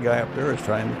what that guy up there is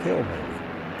trying to kill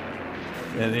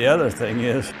me. And the other thing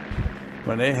is,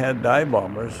 when they had dive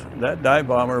bombers, that dive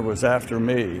bomber was after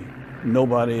me,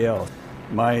 nobody else.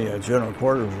 My general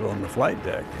quarters were on the flight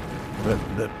deck. But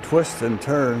the twists and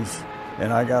turns,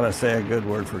 and I gotta say a good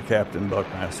word for Captain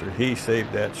Buckmaster. He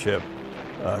saved that ship,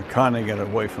 conning it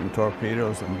away from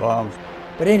torpedoes and bombs.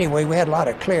 But anyway, we had a lot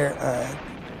of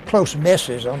close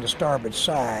misses on the starboard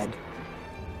side.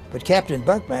 But Captain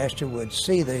Buckmaster would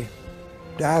see the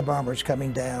dive bombers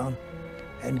coming down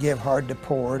and give hard to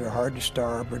port or hard to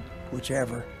starboard,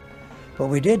 whichever. But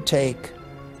we did take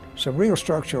some real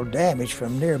structural damage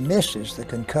from near misses. The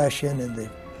concussion and the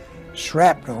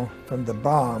shrapnel from the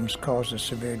bombs caused us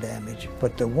severe damage.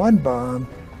 But the one bomb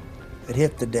that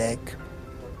hit the deck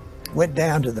went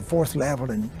down to the 4th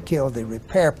level and killed the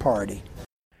repair party.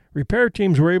 Repair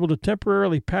teams were able to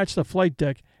temporarily patch the flight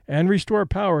deck and restore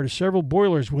power to several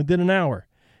boilers within an hour,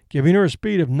 giving her a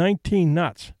speed of 19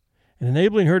 knots and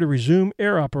enabling her to resume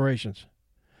air operations.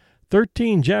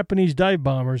 13 Japanese dive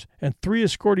bombers and 3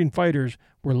 escorting fighters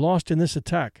were lost in this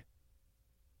attack.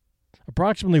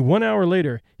 Approximately 1 hour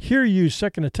later, Hiryu's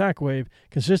second attack wave,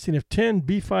 consisting of 10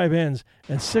 B-5Ns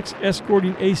and 6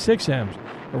 escorting A-6Ms,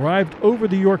 arrived over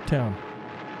the Yorktown.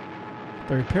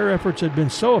 The repair efforts had been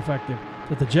so effective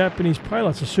that the Japanese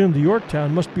pilots assumed the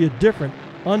Yorktown must be a different,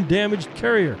 undamaged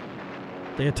carrier.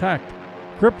 They attacked,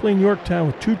 crippling Yorktown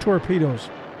with 2 torpedoes.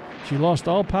 She lost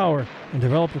all power and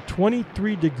developed a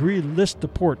 23-degree list to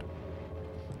port.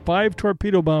 5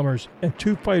 torpedo bombers and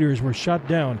 2 fighters were shot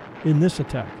down in this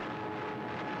attack.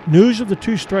 News of the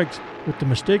 2 strikes, with the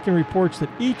mistaken reports that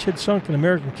each had sunk an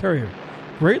American carrier,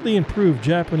 greatly improved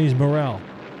Japanese morale.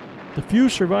 The few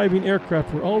surviving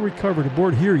aircraft were all recovered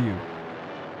aboard Hiryu.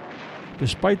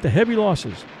 Despite the heavy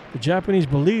losses, the Japanese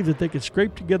believed that they could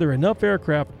scrape together enough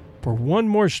aircraft for one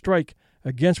more strike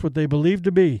against what they believed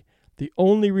to be the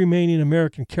only remaining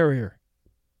American carrier.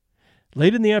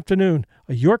 Late in the afternoon,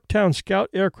 a Yorktown scout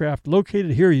aircraft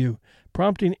located Hiryu,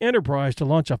 prompting Enterprise to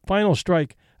launch a final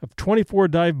strike of 24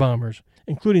 dive bombers,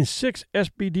 including 6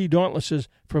 SBD Dauntlesses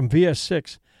from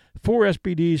VS-6, 4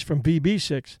 SBDs from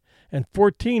VB-6, and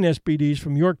 14 SBDs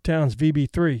from Yorktown's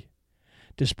VB-3.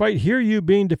 Despite Hiryu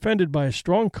being defended by a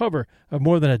strong cover of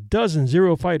more than a dozen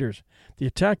Zero fighters, the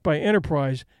attack by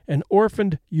Enterprise, an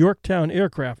orphaned Yorktown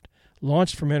aircraft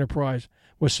launched from Enterprise,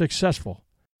 was successful.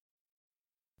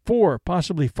 4,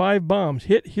 possibly 5 bombs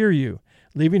hit Hiryu,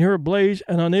 leaving her ablaze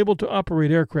and unable to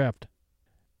operate aircraft.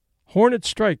 Hornet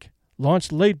strike,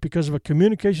 launched late because of a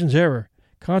communications error,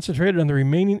 concentrated on the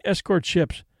remaining escort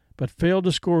ships, but failed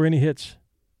to score any hits.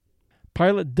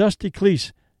 Pilot Dusty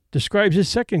Cleese describes his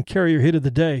second carrier hit of the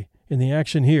day in the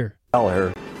action here.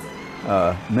 Gallagher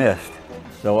missed,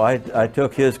 so I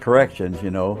took his corrections,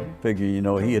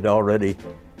 figure, he had already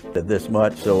did this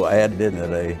much, so I added in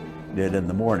that I did in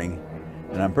the morning.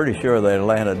 And I'm pretty sure they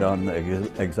landed on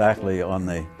exactly on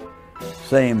the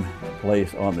same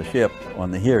place on the ship,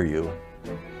 on the Hiryu,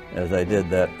 as I did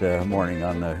that morning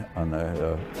on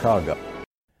the Kaga.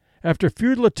 After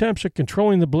futile attempts at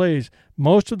controlling the blaze,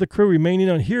 most of the crew remaining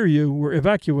on Hiryu were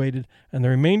evacuated, and the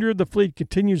remainder of the fleet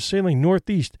continued sailing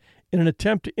northeast in an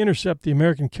attempt to intercept the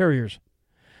American carriers.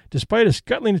 Despite a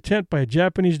scuttling attempt by a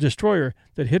Japanese destroyer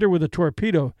that hit her with a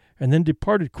torpedo and then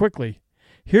departed quickly,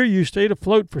 Hiryu stayed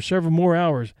afloat for several more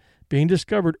hours, being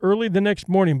discovered early the next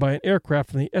morning by an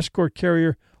aircraft from the escort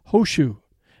carrier Hoshu,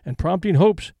 and prompting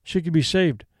hopes she could be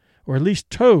saved, or at least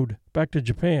towed back to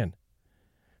Japan.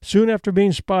 Soon after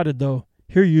being spotted, though,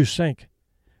 Hiryu sank.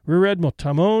 Rear Admiral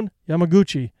Tamon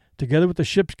Yamaguchi, together with the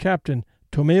ship's captain,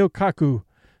 Tomeo Kaku,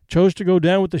 chose to go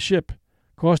down with the ship,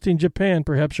 costing Japan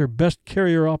perhaps her best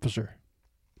carrier officer.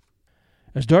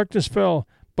 As darkness fell,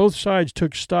 both sides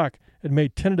took stock and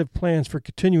made tentative plans for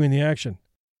continuing the action.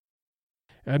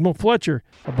 Admiral Fletcher,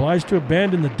 obliged to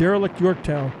abandon the derelict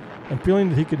Yorktown and feeling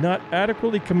that he could not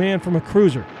adequately command from a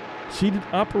cruiser, ceded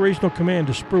operational command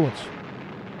to Spruance.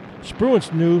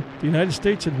 Spruance knew the United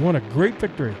States had won a great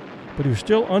victory, but he was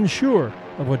still unsure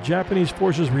of what Japanese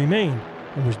forces remained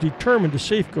and was determined to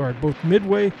safeguard both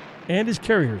Midway and his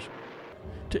carriers.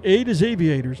 To aid his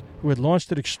aviators, who had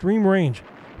launched at extreme range,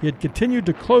 he had continued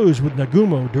to close with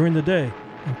Nagumo during the day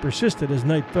and persisted as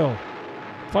night fell.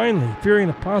 Finally, fearing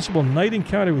a possible night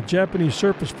encounter with Japanese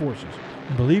surface forces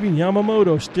and believing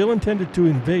Yamamoto still intended to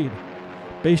invade,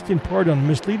 based in part on a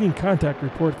misleading contact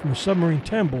report from a submarine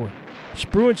Tambor,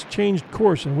 Spruance changed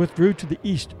course and withdrew to the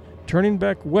east, turning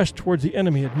back west towards the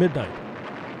enemy at midnight.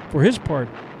 For his part,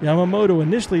 Yamamoto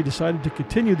initially decided to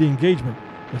continue the engagement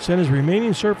and sent his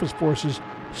remaining surface forces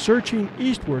searching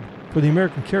eastward for the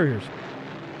American carriers.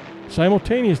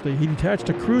 Simultaneously, he detached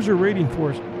a cruiser raiding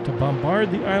force to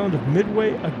bombard the island of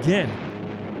Midway again.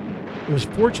 It was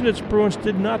fortunate Spruance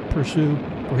did not pursue,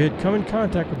 for he had come in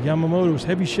contact with Yamamoto's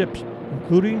heavy ships,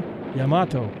 including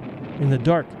Yamato, in the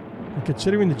dark, and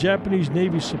considering the Japanese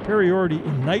Navy's superiority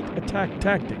in night attack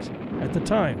tactics at the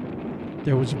time,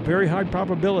 there was a very high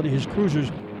probability his cruisers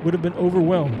would have been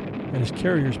overwhelmed and his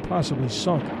carriers possibly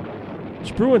sunk.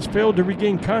 Spruance failed to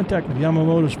regain contact with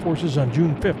Yamamoto's forces on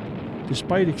June 5th,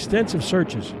 despite extensive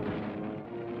searches.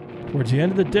 Towards the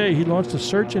end of the day, he launched a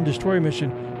search and destroy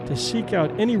mission to seek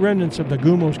out any remnants of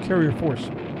Nagumo's carrier force.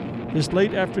 This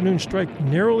late afternoon strike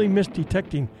narrowly missed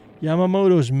detecting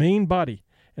Yamamoto's main body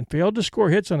and failed to score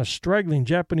hits on a straggling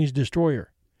Japanese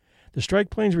destroyer. The strike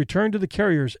planes returned to the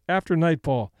carriers after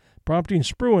nightfall, prompting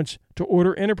Spruance to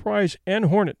order Enterprise and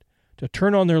Hornet to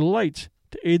turn on their lights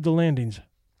to aid the landings.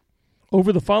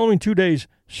 Over the following 2 days,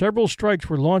 several strikes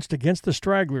were launched against the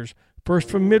stragglers, first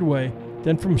from Midway,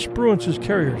 then from Spruance's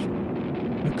carriers.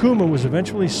 Nakuma was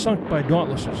eventually sunk by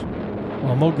Dauntlesses,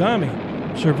 while Mogami,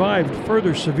 survived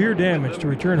further severe damage to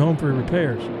return home for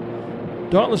repairs.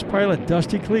 Dauntless pilot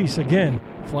Dusty Cleese, again,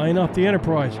 flying off the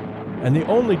Enterprise, and the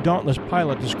only Dauntless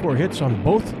pilot to score hits on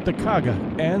both the Kaga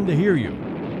and the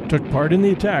Hiryu, took part in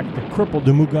the attack that crippled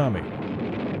the Mogami.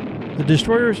 The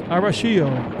destroyers Arashio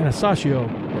and Asashio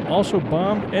were also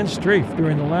bombed and strafed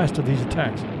during the last of these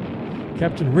attacks.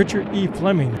 Captain Richard E.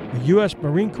 Fleming, a U.S.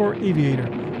 Marine Corps aviator,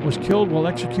 was killed while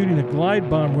executing a glide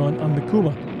bomb run on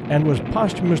Mikuma and was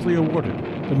posthumously awarded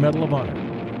the Medal of Honor.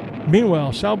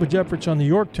 Meanwhile, salvage efforts on the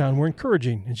Yorktown were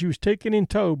encouraging, and she was taken in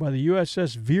tow by the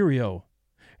USS Vireo.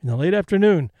 In the late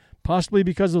afternoon, possibly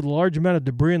because of the large amount of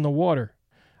debris in the water,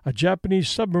 a Japanese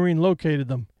submarine located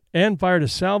them and fired a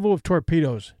salvo of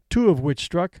torpedoes, 2 of which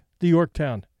struck the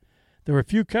Yorktown. There were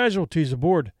few casualties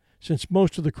aboard, since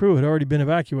most of the crew had already been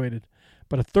evacuated,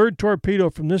 but a 3rd torpedo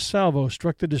from this salvo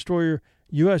struck the destroyer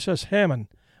USS Hammond,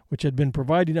 which had been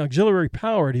providing auxiliary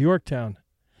power to Yorktown.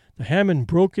 The Hammond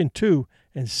broke in 2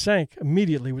 and sank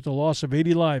immediately with the loss of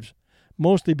 80 lives,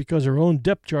 mostly because her own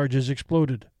depth charges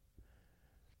exploded.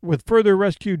 With further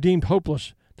rescue deemed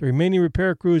hopeless, the remaining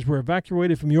repair crews were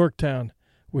evacuated from Yorktown,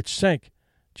 which sank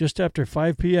just after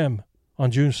 5 p.m.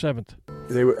 on June 7th.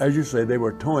 They were, as you say, they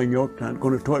were towing Yorktown,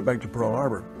 going to tow it back to Pearl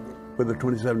Harbor with a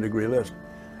 27-degree list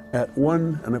at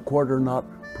 1 1/4 knot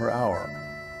per hour.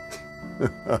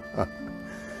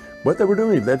 What they were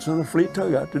doing, if they'd sent a fleet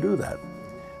tug out to do that,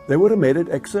 they would have made it,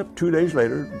 except 2 days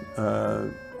later,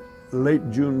 late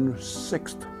June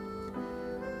 6th,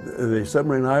 the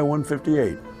submarine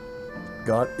I-158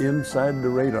 got inside the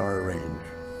radar range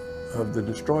of the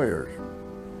destroyers,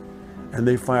 and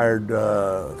they fired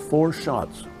 4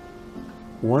 shots.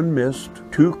 1 missed,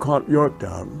 2 caught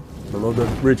Yorktown below the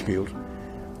bridge keels,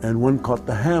 and 1 caught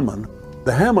the Hammond.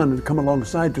 The Hammond had come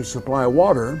alongside to supply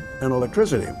water and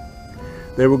electricity.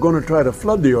 They were going to try to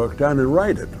flood the Yorktown and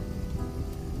right it.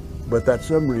 But that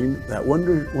submarine, that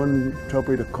one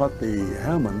torpedo caught the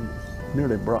Hammond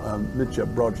nearly midship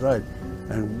broadside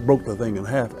and broke the thing in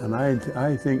half. And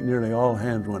I think nearly all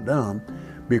hands went down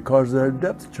because their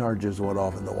depth charges went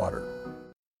off in the water.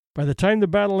 By the time the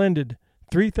battle ended,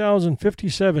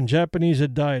 3,057 Japanese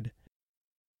had died.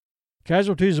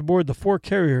 Casualties aboard the 4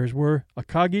 carriers were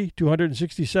Akagi,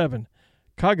 267,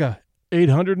 Kaga,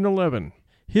 811,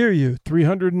 Hiryu,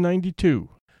 392,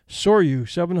 Soryu,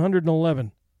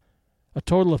 711, a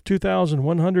total of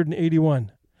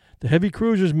 2,181. The heavy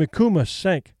cruisers Mikuma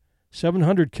sank,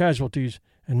 700 casualties,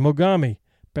 and Mogami,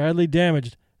 badly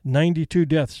damaged, 92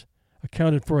 deaths,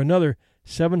 accounted for another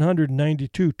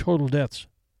 792 total deaths.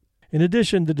 In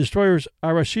addition, the destroyers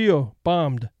Arashio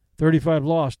bombed, 35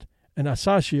 lost, and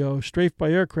Asashio, strafed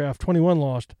by aircraft, 21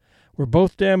 lost, were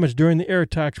both damaged during the air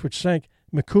attacks which sank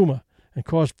Mikuma and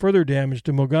caused further damage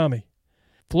to Mogami.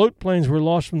 Float planes were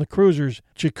lost from the cruisers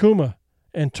Chikuma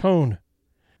and Tone.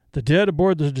 The dead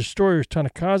aboard the destroyers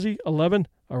Tanakaze, 11,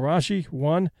 Arashi,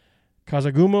 1,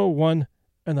 Kazagumo, 1,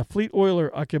 and the fleet oiler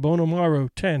Akebonomaru,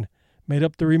 10, made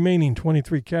up the remaining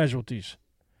 23 casualties.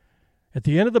 At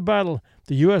the end of the battle,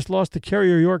 the U.S. lost the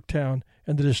carrier Yorktown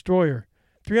and the destroyer.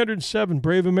 307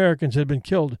 brave Americans had been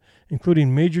killed,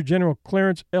 including Major General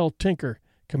Clarence L. Tinker,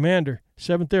 Commander,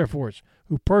 7th Air Force,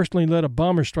 who personally led a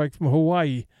bomber strike from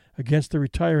Hawaii against the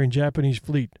retiring Japanese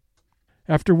fleet.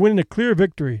 After winning a clear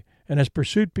victory, and as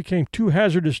pursuit became too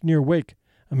hazardous near Wake,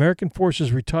 American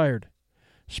forces retired.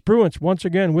 Spruance once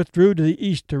again withdrew to the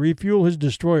east to refuel his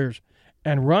destroyers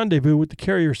and rendezvous with the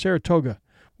carrier Saratoga,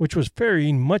 which was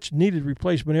ferrying much-needed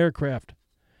replacement aircraft.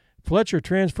 Fletcher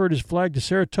transferred his flag to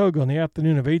Saratoga on the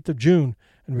afternoon of 8th of June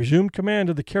and resumed command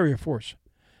of the carrier force.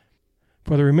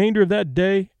 For the remainder of that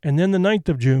day and then the 9th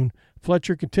of June,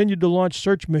 Fletcher continued to launch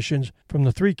search missions from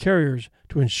the 3 carriers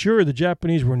to ensure the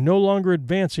Japanese were no longer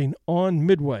advancing on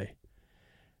Midway.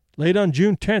 Late on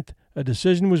June 10th, a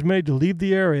decision was made to leave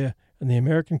the area, and the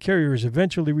American carriers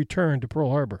eventually returned to Pearl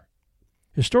Harbor.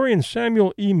 Historian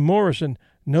Samuel E. Morrison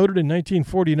noted in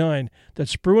 1949 that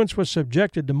Spruance was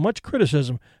subjected to much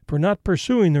criticism for not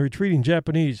pursuing the retreating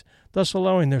Japanese, thus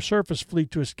allowing their surface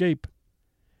fleet to escape.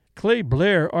 Clay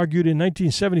Blair argued in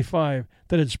 1975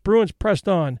 that had Spruance pressed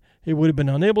on, he would have been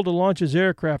unable to launch his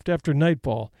aircraft after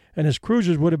nightfall, and his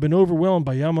cruisers would have been overwhelmed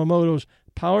by Yamamoto's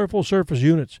powerful surface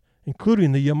units,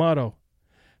 including the Yamato.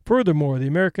 Furthermore, the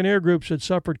American air groups had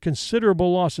suffered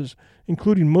considerable losses,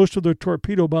 including most of their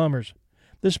torpedo bombers.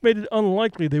 This made it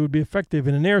unlikely they would be effective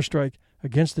in an airstrike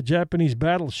against the Japanese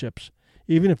battleships,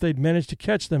 even if they'd managed to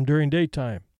catch them during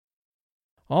daytime.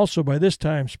 Also, by this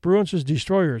time, Spruance's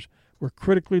destroyers were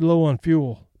critically low on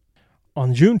fuel.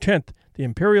 On June 10th, the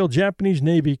Imperial Japanese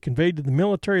Navy conveyed to the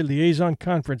Military Liaison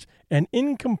Conference an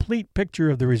incomplete picture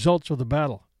of the results of the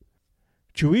battle.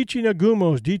 Chuichi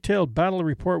Nagumo's detailed battle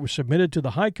report was submitted to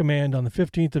the High Command on the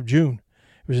 15th of June.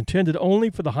 It was intended only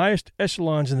for the highest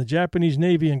echelons in the Japanese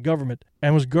Navy and government,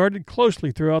 and was guarded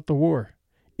closely throughout the war.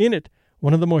 In it,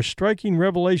 one of the most striking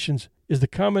revelations is the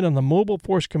comment on the Mobile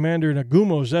Force Commander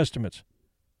Nagumo's estimates.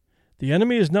 "The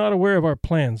enemy is not aware of our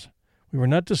plans. We were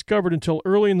not discovered until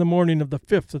early in the morning of the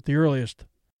 5th at the earliest."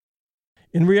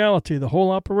 In reality, the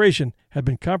whole operation had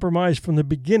been compromised from the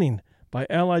beginning by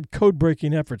Allied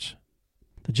code-breaking efforts.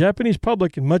 The Japanese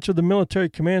public and much of the military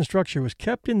command structure was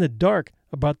kept in the dark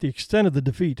about the extent of the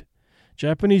defeat.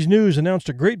 Japanese news announced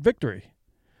a great victory.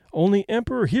 Only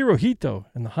Emperor Hirohito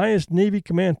and the highest Navy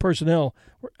command personnel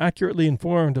were accurately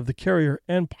informed of the carrier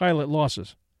and pilot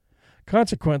losses.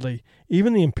 Consequently,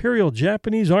 even the Imperial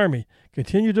Japanese Army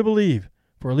continued to believe,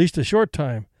 for at least a short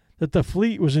time, that the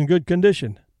fleet was in good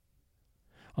condition.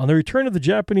 On the return of the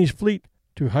Japanese fleet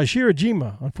to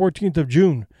Hashirajima on 14th of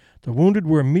June, the wounded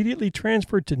were immediately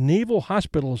transferred to naval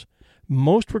hospitals.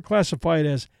 Most were classified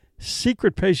as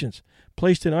secret patients,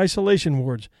 placed in isolation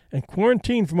wards, and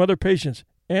quarantined from other patients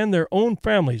and their own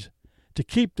families to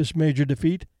keep this major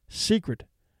defeat secret.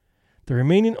 The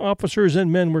remaining officers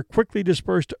and men were quickly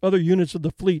dispersed to other units of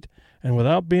the fleet, and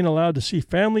without being allowed to see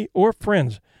family or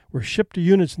friends, were shipped to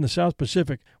units in the South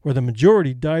Pacific, where the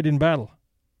majority died in battle.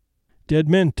 Dead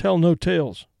men tell no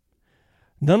tales.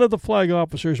 None of the flag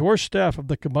officers or staff of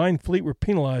the combined fleet were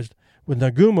penalized, with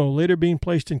Nagumo later being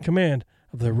placed in command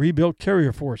of the rebuilt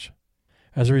carrier force.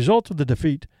 As a result of the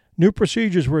defeat, new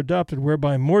procedures were adopted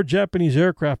whereby more Japanese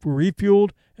aircraft were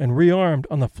refueled and rearmed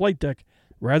on the flight deck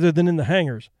rather than in the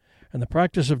hangars, and the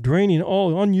practice of draining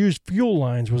all unused fuel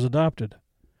lines was adopted.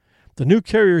 The new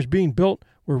carriers being built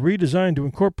were redesigned to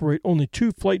incorporate only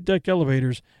 2 flight deck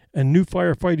elevators and new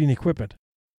firefighting equipment.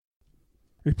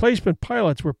 Replacement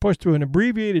pilots were pushed through an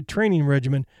abbreviated training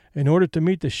regimen in order to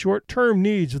meet the short-term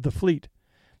needs of the fleet.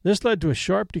 This led to a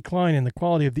sharp decline in the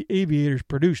quality of the aviators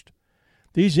produced.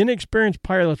 These inexperienced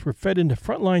pilots were fed into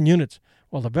frontline units,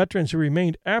 while the veterans who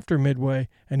remained after Midway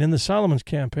and in the Solomons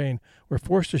campaign were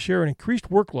forced to share an increased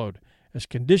workload as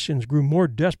conditions grew more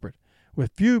desperate,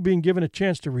 with few being given a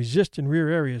chance to resist in rear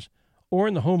areas or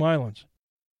in the home islands.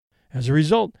 As a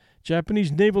result,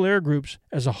 Japanese naval air groups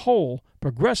as a whole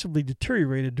progressively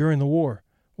deteriorated during the war,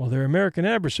 while their American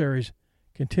adversaries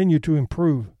continued to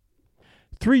improve.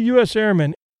 3 U.S.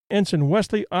 airmen, Ensign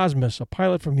Wesley Osmus, a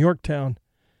pilot from Yorktown,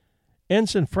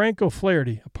 Ensign Frank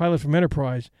O'Flaherty, a pilot from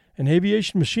Enterprise, and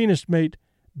aviation machinist mate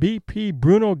B.P.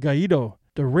 Bruno Gaido,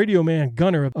 the radio man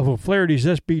gunner of O'Flaherty's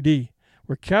SBD,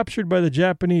 were captured by the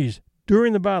Japanese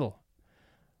during the battle.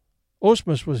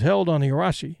 Osmus was held on the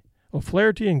Arashi,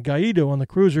 O'Flaherty and Gaido on the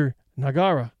cruiser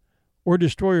Nagara or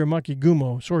destroyer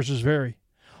Makigumo, sources vary.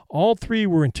 All 3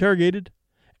 were interrogated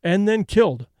and then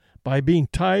killed by being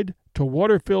tied to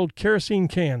water-filled kerosene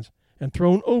cans and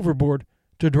thrown overboard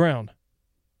to drown.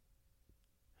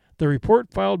 The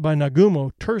report filed by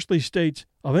Nagumo tersely states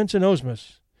of Ensign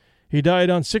Osmus, he died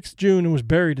on 6th June and was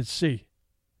buried at sea.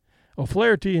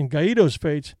 O'Flaherty and Gaido's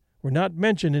fates were not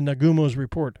mentioned in Nagumo's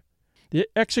report. The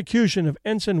execution of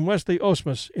Ensign Wesley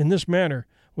Osmus in this manner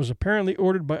was apparently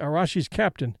ordered by Arashi's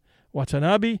captain,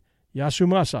 Watanabe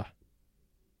Yasumasa.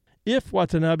 If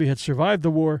Watanabe had survived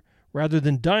the war rather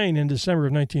than dying in December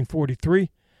of 1943,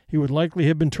 he would likely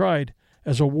have been tried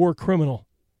as a war criminal.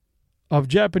 Of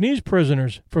Japanese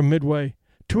prisoners from Midway,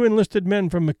 2 enlisted men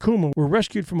from Mikuma were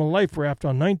rescued from a life raft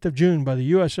on 9th of June by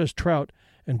the USS Trout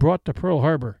and brought to Pearl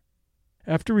Harbor.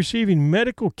 After receiving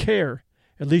medical care,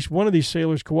 at least one of these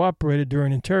sailors cooperated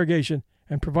during interrogation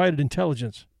and provided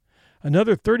intelligence.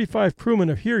 Another 35 crewmen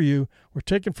of Hiryu were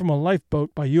taken from a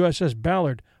lifeboat by USS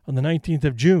Ballard on the 19th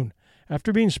of June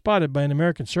after being spotted by an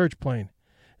American search plane.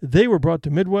 They were brought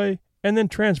to Midway and then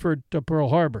transferred to Pearl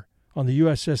Harbor on the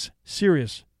USS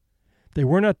Sirius. They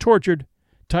were not tortured,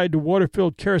 tied to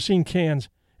water-filled kerosene cans,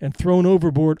 and thrown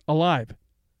overboard alive.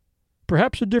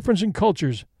 Perhaps a difference in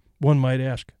cultures, one might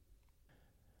ask.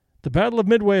 The Battle of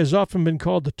Midway has often been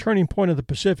called the turning point of the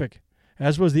Pacific,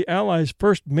 as was the Allies'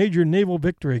 first major naval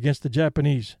victory against the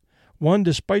Japanese, one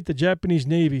despite the Japanese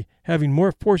Navy having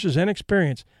more forces and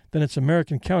experience than its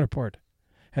American counterpart.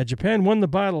 Had Japan won the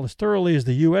battle as thoroughly as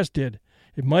the U.S. did,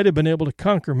 it might have been able to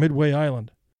conquer Midway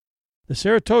Island. The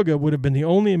Saratoga would have been the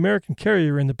only American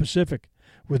carrier in the Pacific,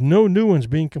 with no new ones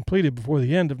being completed before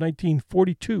the end of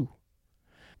 1942.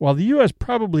 While the U.S.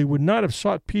 probably would not have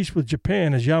sought peace with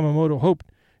Japan as Yamamoto hoped,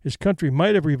 his country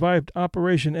might have revived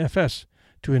Operation FS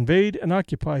to invade and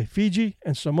occupy Fiji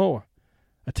and Samoa,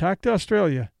 attacked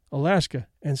Australia, Alaska,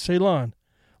 and Ceylon,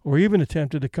 or even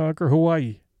attempted to conquer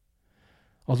Hawaii.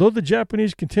 Although the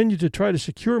Japanese continued to try to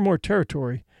secure more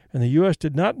territory, and the U.S.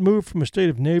 did not move from a state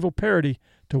of naval parity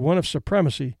to one of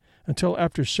supremacy until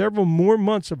after several more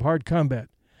months of hard combat,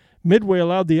 Midway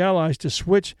allowed the Allies to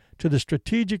switch to the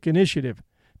strategic initiative,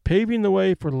 paving the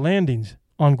way for landings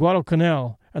on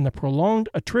Guadalcanal and the prolonged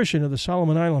attrition of the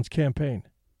Solomon Islands campaign.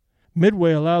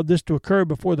 Midway allowed this to occur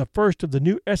before the first of the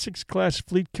new Essex-class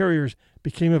fleet carriers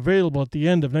became available at the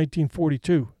end of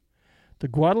 1942. The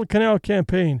Guadalcanal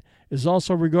campaign is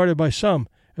also regarded by some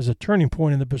as a turning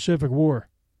point in the Pacific War.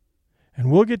 And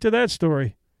we'll get to that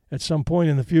story at some point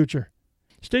in the future.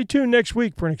 Stay tuned next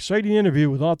week for an exciting interview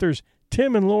with authors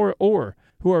Tim and Laura Orr,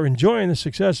 who are enjoying the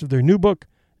success of their new book,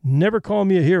 Never Call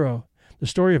Me a Hero, the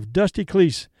story of Dusty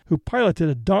Cleese, who piloted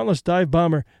a dauntless dive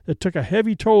bomber that took a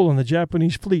heavy toll on the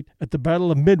Japanese fleet at the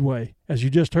Battle of Midway, as you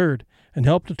just heard, and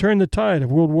helped to turn the tide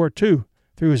of World War II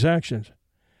through his actions.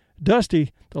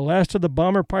 Dusty, the last of the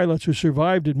bomber pilots who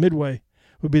survived at Midway,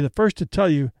 would be the first to tell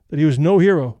you that he was no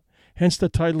hero, hence the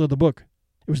title of the book.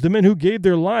 It was the men who gave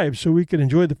their lives so we could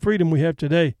enjoy the freedom we have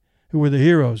today who were the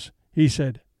heroes, he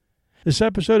said. This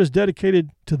episode is dedicated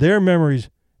to their memories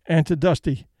and to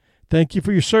Dusty. Thank you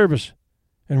for your service,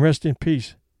 and rest in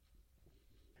peace.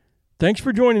 Thanks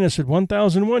for joining us at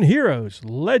 1001 Heroes,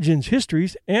 Legends,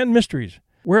 Histories, and Mysteries.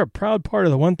 We're a proud part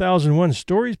of the 1001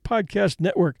 Stories Podcast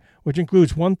Network, which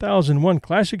includes 1001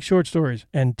 classic short stories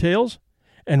and tales,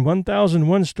 and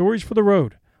 1001 Stories for the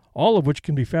Road, all of which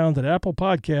can be found at Apple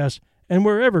Podcasts and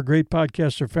wherever great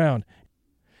podcasts are found.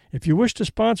 If you wish to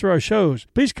sponsor our shows,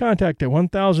 please contact the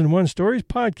 1001 Stories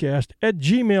Podcast at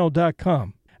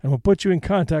gmail.com, and we'll put you in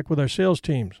contact with our sales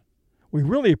teams. We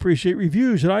really appreciate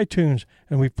reviews at iTunes,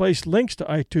 and we've placed links to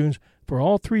iTunes for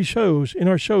all 3 shows in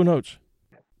our show notes.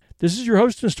 This is your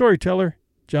host and storyteller,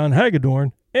 John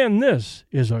Hagedorn, and this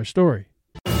is our story.